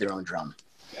and beat to their own drum?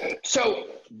 So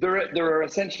there are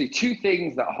essentially two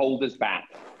things that hold us back,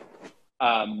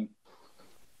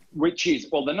 which is,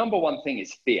 well, the number one thing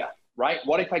is fear, right?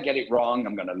 What if I get it wrong?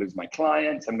 I'm going to lose my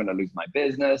clients. I'm going to lose my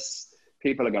business.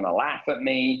 People are going to laugh at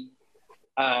me.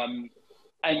 And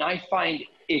I find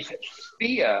if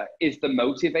fear is the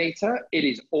motivator, it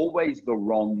is always the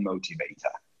wrong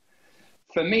motivator.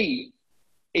 For me,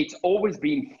 it's always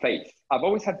been faith. I've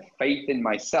always had faith in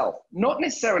myself, not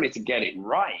necessarily to get it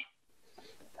right,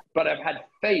 but I've had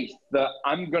faith that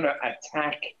I'm going to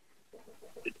attack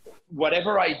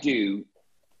whatever I do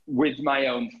with my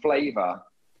own flavor.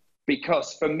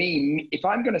 Because for me, if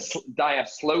I'm going to die a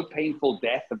slow, painful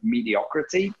death of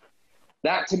mediocrity,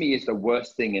 that to me is the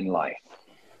worst thing in life.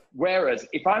 Whereas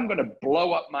if I'm going to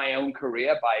blow up my own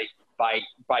career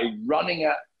by running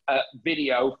a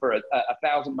video for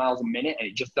 1,000 miles a minute and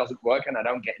it just doesn't work and I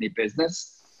don't get any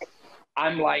business,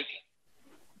 I'm like,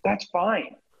 that's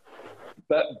fine.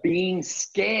 But being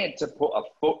scared to put a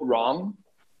foot wrong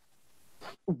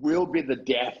will be the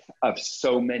death of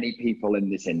so many people in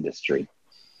this industry.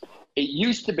 It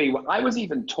used to be, when I was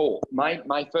even taught,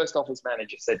 my first office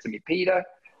manager said to me, Peter,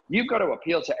 you've got to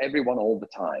appeal to everyone all the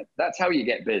time. That's how you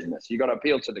get business. You've got to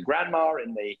appeal to the grandma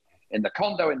in the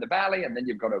condo in the valley, and then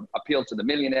you've got to appeal to the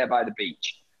millionaire by the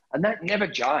beach. And that never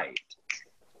jived.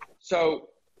 So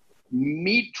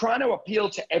me trying to appeal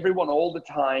to everyone all the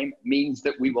time means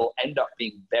that we will end up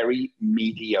being very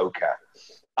mediocre.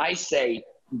 I say,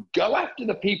 go after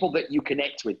the people that you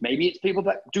connect with. Maybe it's people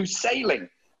that do sailing.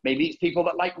 Maybe it's people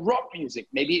that like rock music.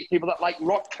 Maybe it's people that like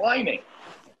rock climbing.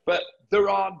 But there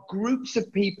are groups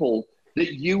of people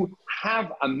that you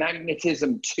have a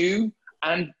magnetism to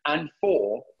and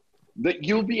for that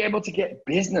you'll be able to get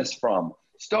business from.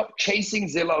 Stop chasing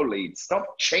Zillow leads.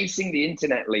 Stop chasing the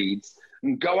internet leads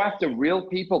and go after real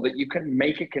people that you can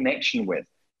make a connection with.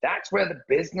 That's where the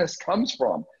business comes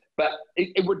from. But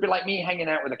it would be like me hanging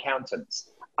out with accountants.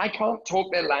 I can't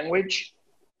talk their language.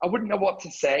 I wouldn't know what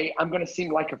to say. I'm going to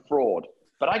seem like a fraud.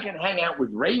 But I can hang out with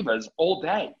ravers all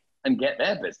day and get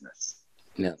their business.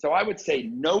 Yeah. So I would say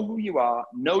know who you are,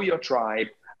 know your tribe,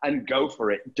 and go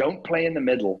for it. Don't play in the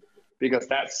middle, because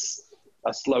that's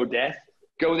a slow death.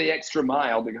 Go the extra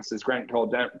mile, because as Grant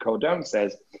Cardone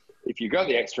says, if you go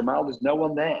the extra mile, there's no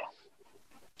one there.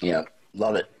 Yeah,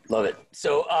 love it, love it.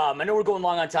 So I know we're going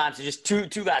long on time, so just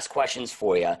two last questions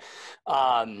for you.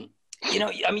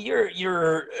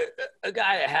 You're a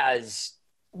guy that has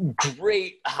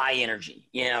great high energy,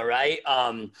 right?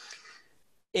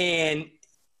 And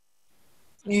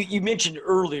you mentioned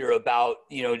earlier about,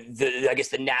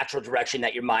 the natural direction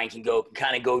that your mind can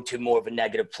go to more of a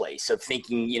negative place of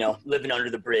thinking, living under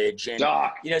the bridge. And,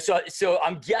 so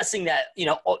I'm guessing that,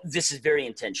 this is very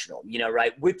intentional,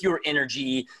 right? With your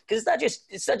energy, because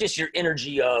it's not just your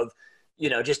energy of,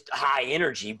 just high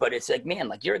energy, but it's like, man,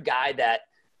 like you're a guy that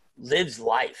lives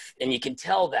life. And you can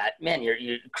tell that, man,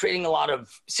 you're creating a lot of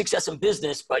success in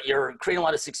business, but you're creating a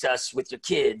lot of success with your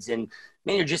kids, and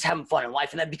man, you're just having fun in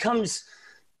life. And that becomes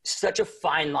such a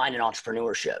fine line in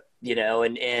entrepreneurship, you know,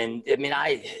 and I mean,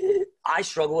 I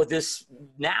struggle with this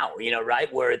now, you know,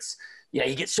 right. Where it's, you know,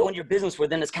 you get so in your business where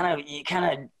then it's kind of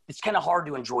hard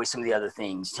to enjoy some of the other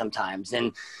things sometimes.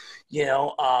 And,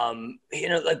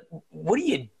 like, what do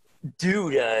you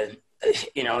do to,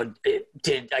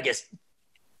 I guess,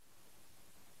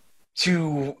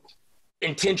 to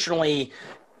intentionally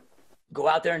go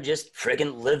out there and just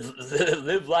friggin'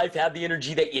 live life, have the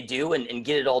energy that you do, and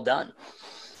get it all done?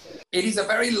 It is a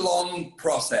very long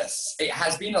process. It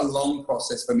has been a long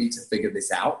process for me to figure this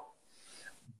out.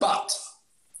 But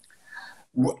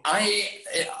in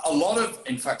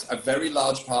fact, a very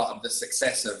large part of the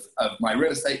success of my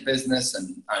real estate business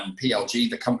and PLG,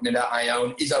 the company that I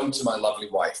own, is owed to my lovely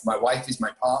wife. My wife is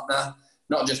my partner,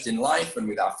 not just in life and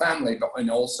with our family, but in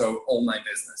also all my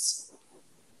business.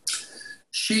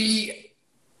 She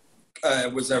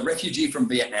was a refugee from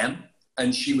Vietnam,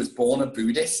 and she was born a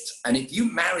Buddhist. And if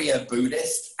you marry a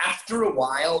Buddhist, after a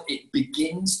while, it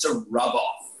begins to rub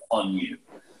off on you.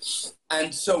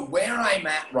 And so where I'm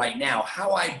at right now,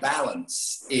 how I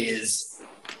balance is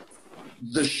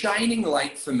the shining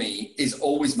light for me is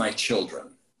always my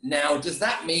children. Now, does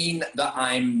that mean that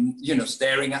I'm,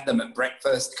 staring at them at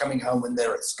breakfast, coming home when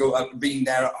they're at school, being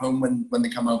there at home when they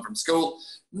come home from school?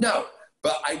 No,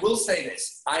 but I will say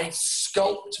this. I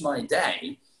sculpt my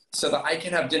day so that I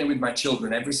can have dinner with my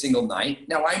children every single night.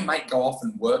 Now, I might go off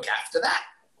and work after that,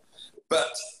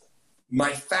 but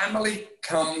my family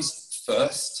comes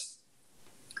first.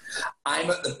 I'm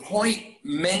at the point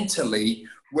mentally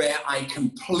where I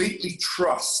completely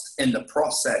trust in the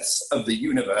process of the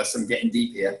universe. I'm getting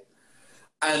deep here.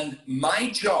 And my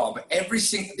job,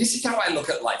 this is how I look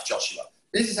at life, Joshua.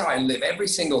 This is how I live every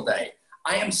single day.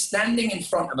 I am standing in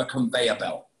front of a conveyor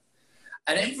belt.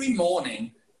 And every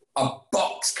morning, a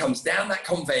box comes down that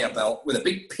conveyor belt with a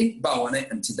big pink bow on it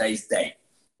and today's date.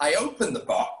 I open the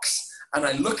box and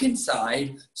I look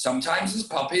inside. Sometimes there's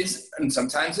puppies, and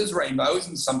sometimes there's rainbows,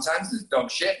 and sometimes there's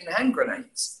dog shit and hand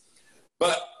grenades.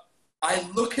 But I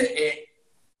look at it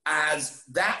as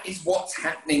that is what's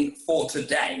happening for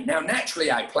today. Now,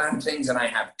 naturally, I plan things and I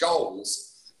have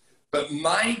goals, but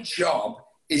my job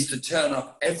is to turn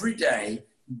up every day,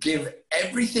 give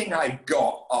everything I've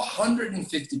got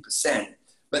 150%,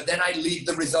 but then I leave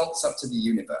the results up to the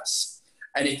universe.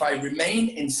 And if I remain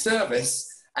in service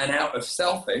and out of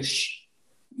selfish,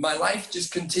 my life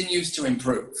just continues to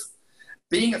improve.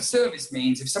 Being of service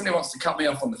means if somebody wants to cut me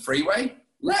off on the freeway,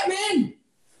 let them in.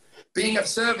 Being of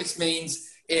service means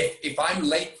if I'm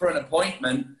late for an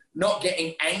appointment, not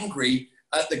getting angry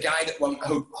at the guy that won't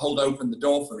hold open the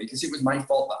door for me because it was my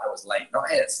fault that I was late, not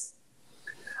his.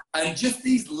 And just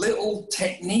these little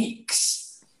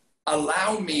techniques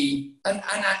allow me, and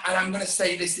I'm going to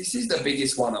say this is the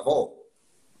biggest one of all.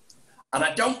 And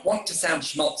I don't want to sound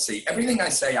schmaltzy. Everything I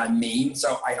say, I mean,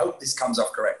 so I hope this comes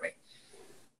off correctly.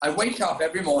 I wake up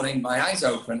every morning, my eyes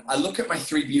open, I look at my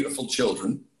 3 beautiful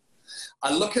children,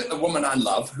 I look at the woman I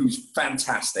love, who's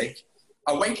fantastic.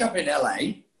 I wake up in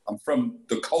LA, I'm from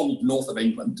the cold north of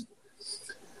England,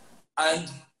 and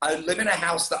I live in a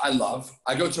house that I love,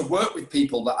 I go to work with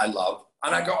people that I love,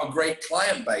 and I got a great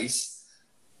client base.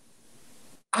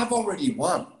 I've already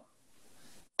won.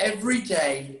 Every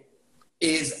day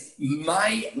is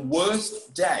my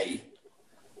worst day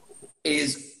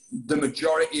is the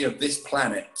majority of this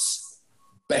planet's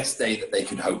best day that they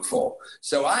could hope for.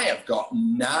 So I have got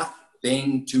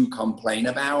nothing to complain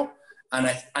about. And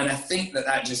I think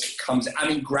that just comes,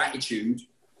 I'm in gratitude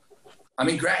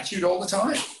all the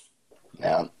time.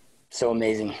 Yeah. So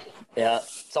amazing. Yeah.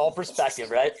 It's all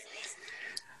perspective, right?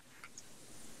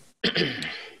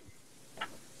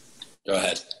 Go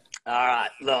ahead. All right.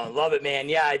 Love it, man.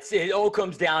 Yeah. It all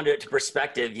comes down to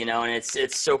perspective, and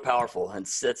it's so powerful.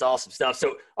 It's awesome stuff.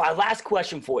 So our last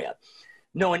question for you,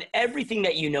 knowing everything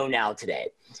that you know now today,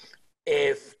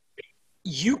 if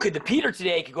the Peter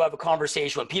today could go have a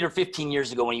conversation with Peter 15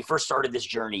 years ago when you first started this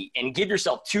journey and give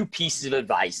yourself 2 pieces of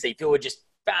advice that you feel would just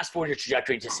fast forward your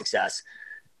trajectory to success.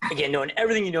 Again, knowing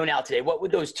everything you know now today, what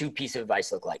would those 2 pieces of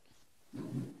advice look like?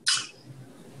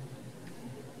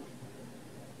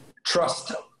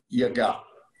 Trust your gut.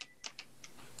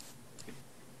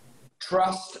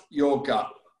 Trust your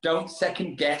gut. Don't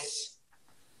second guess.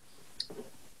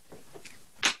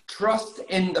 Trust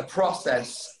in the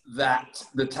process that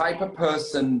the type of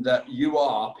person that you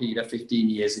are, Peter, 15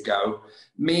 years ago,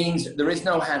 means there is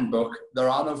no handbook, there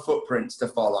are no footprints to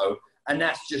follow, and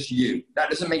that's just you. That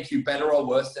doesn't make you better or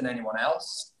worse than anyone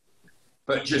else.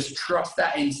 but just trust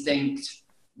that instinct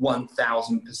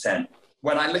 1000%.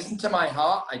 When I listen to my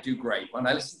heart, I do great. When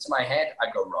I listen to my head,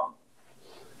 I go wrong.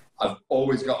 I've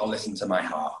always got to listen to my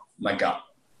heart, my gut.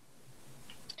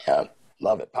 Yeah,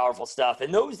 love it. Powerful stuff.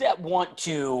 And those that want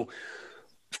to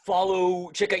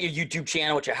check out your YouTube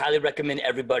channel, which I highly recommend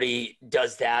everybody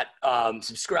does that.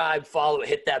 Subscribe, follow,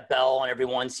 hit that bell on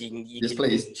everyone so you can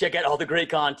please check out all the great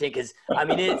content, because I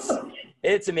mean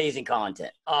it's amazing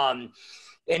content.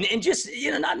 And just,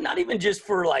 not even just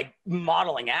for like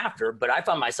modeling after, but I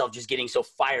found myself just getting so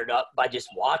fired up by just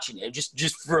watching it,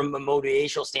 just from a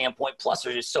motivational standpoint. Plus,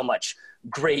 there's just so much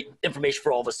great information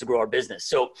for all of us to grow our business.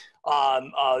 So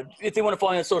if they want to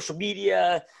follow you on social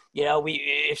media,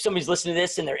 if somebody's listening to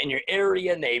this and they're in your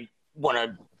area and they want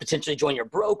to potentially join your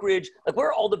brokerage, like where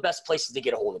are all the best places to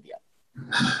get a hold of you?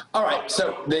 All right.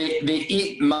 So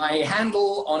my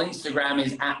handle on Instagram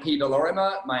is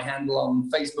 @Lorimer. My handle on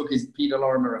Facebook is Peter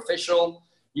Lorimer Official.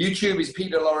 YouTube is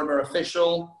Peter Lorimer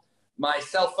Official. My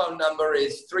cell phone number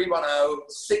is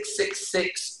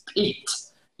 310-666-PETE.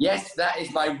 Yes, that is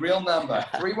my real number.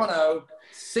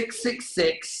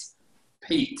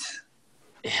 310-666-PETE.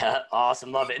 Yeah,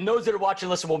 awesome. Love it. And those that are watching,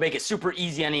 listen, we'll make it super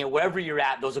easy on you. Wherever you're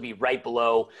at, those will be right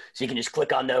below. So you can just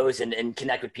click on those and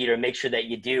connect with Peter and make sure that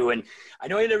you do. And I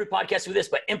know I end every podcast with this,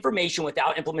 but information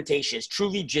without implementation is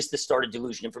truly just the start of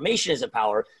delusion. Information isn't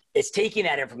power. It's taking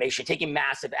that information, taking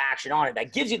massive action on it.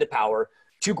 That gives you the power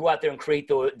to go out there and create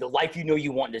the life you know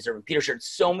you want and deserve. And Peter shared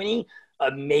so many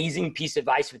amazing pieces of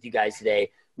advice with you guys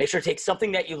today. Make sure to take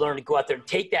something that you learned and go out there and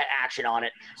take that action on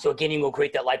it. So again, you will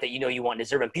create that life that you know you want and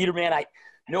deserve. And Peter, man, I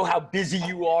know how busy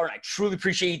you are, and I truly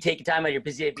appreciate you taking time out of your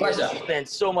busy day. Pleasure. It's been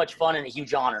so much fun and a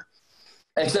huge honor.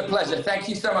 It's a pleasure. Thank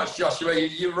you so much, Joshua.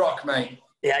 You rock, mate.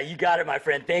 Yeah, you got it, my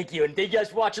friend. Thank you. And thank you guys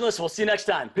for watching. Listen, we'll see you next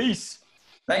time. Peace.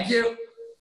 Thank you.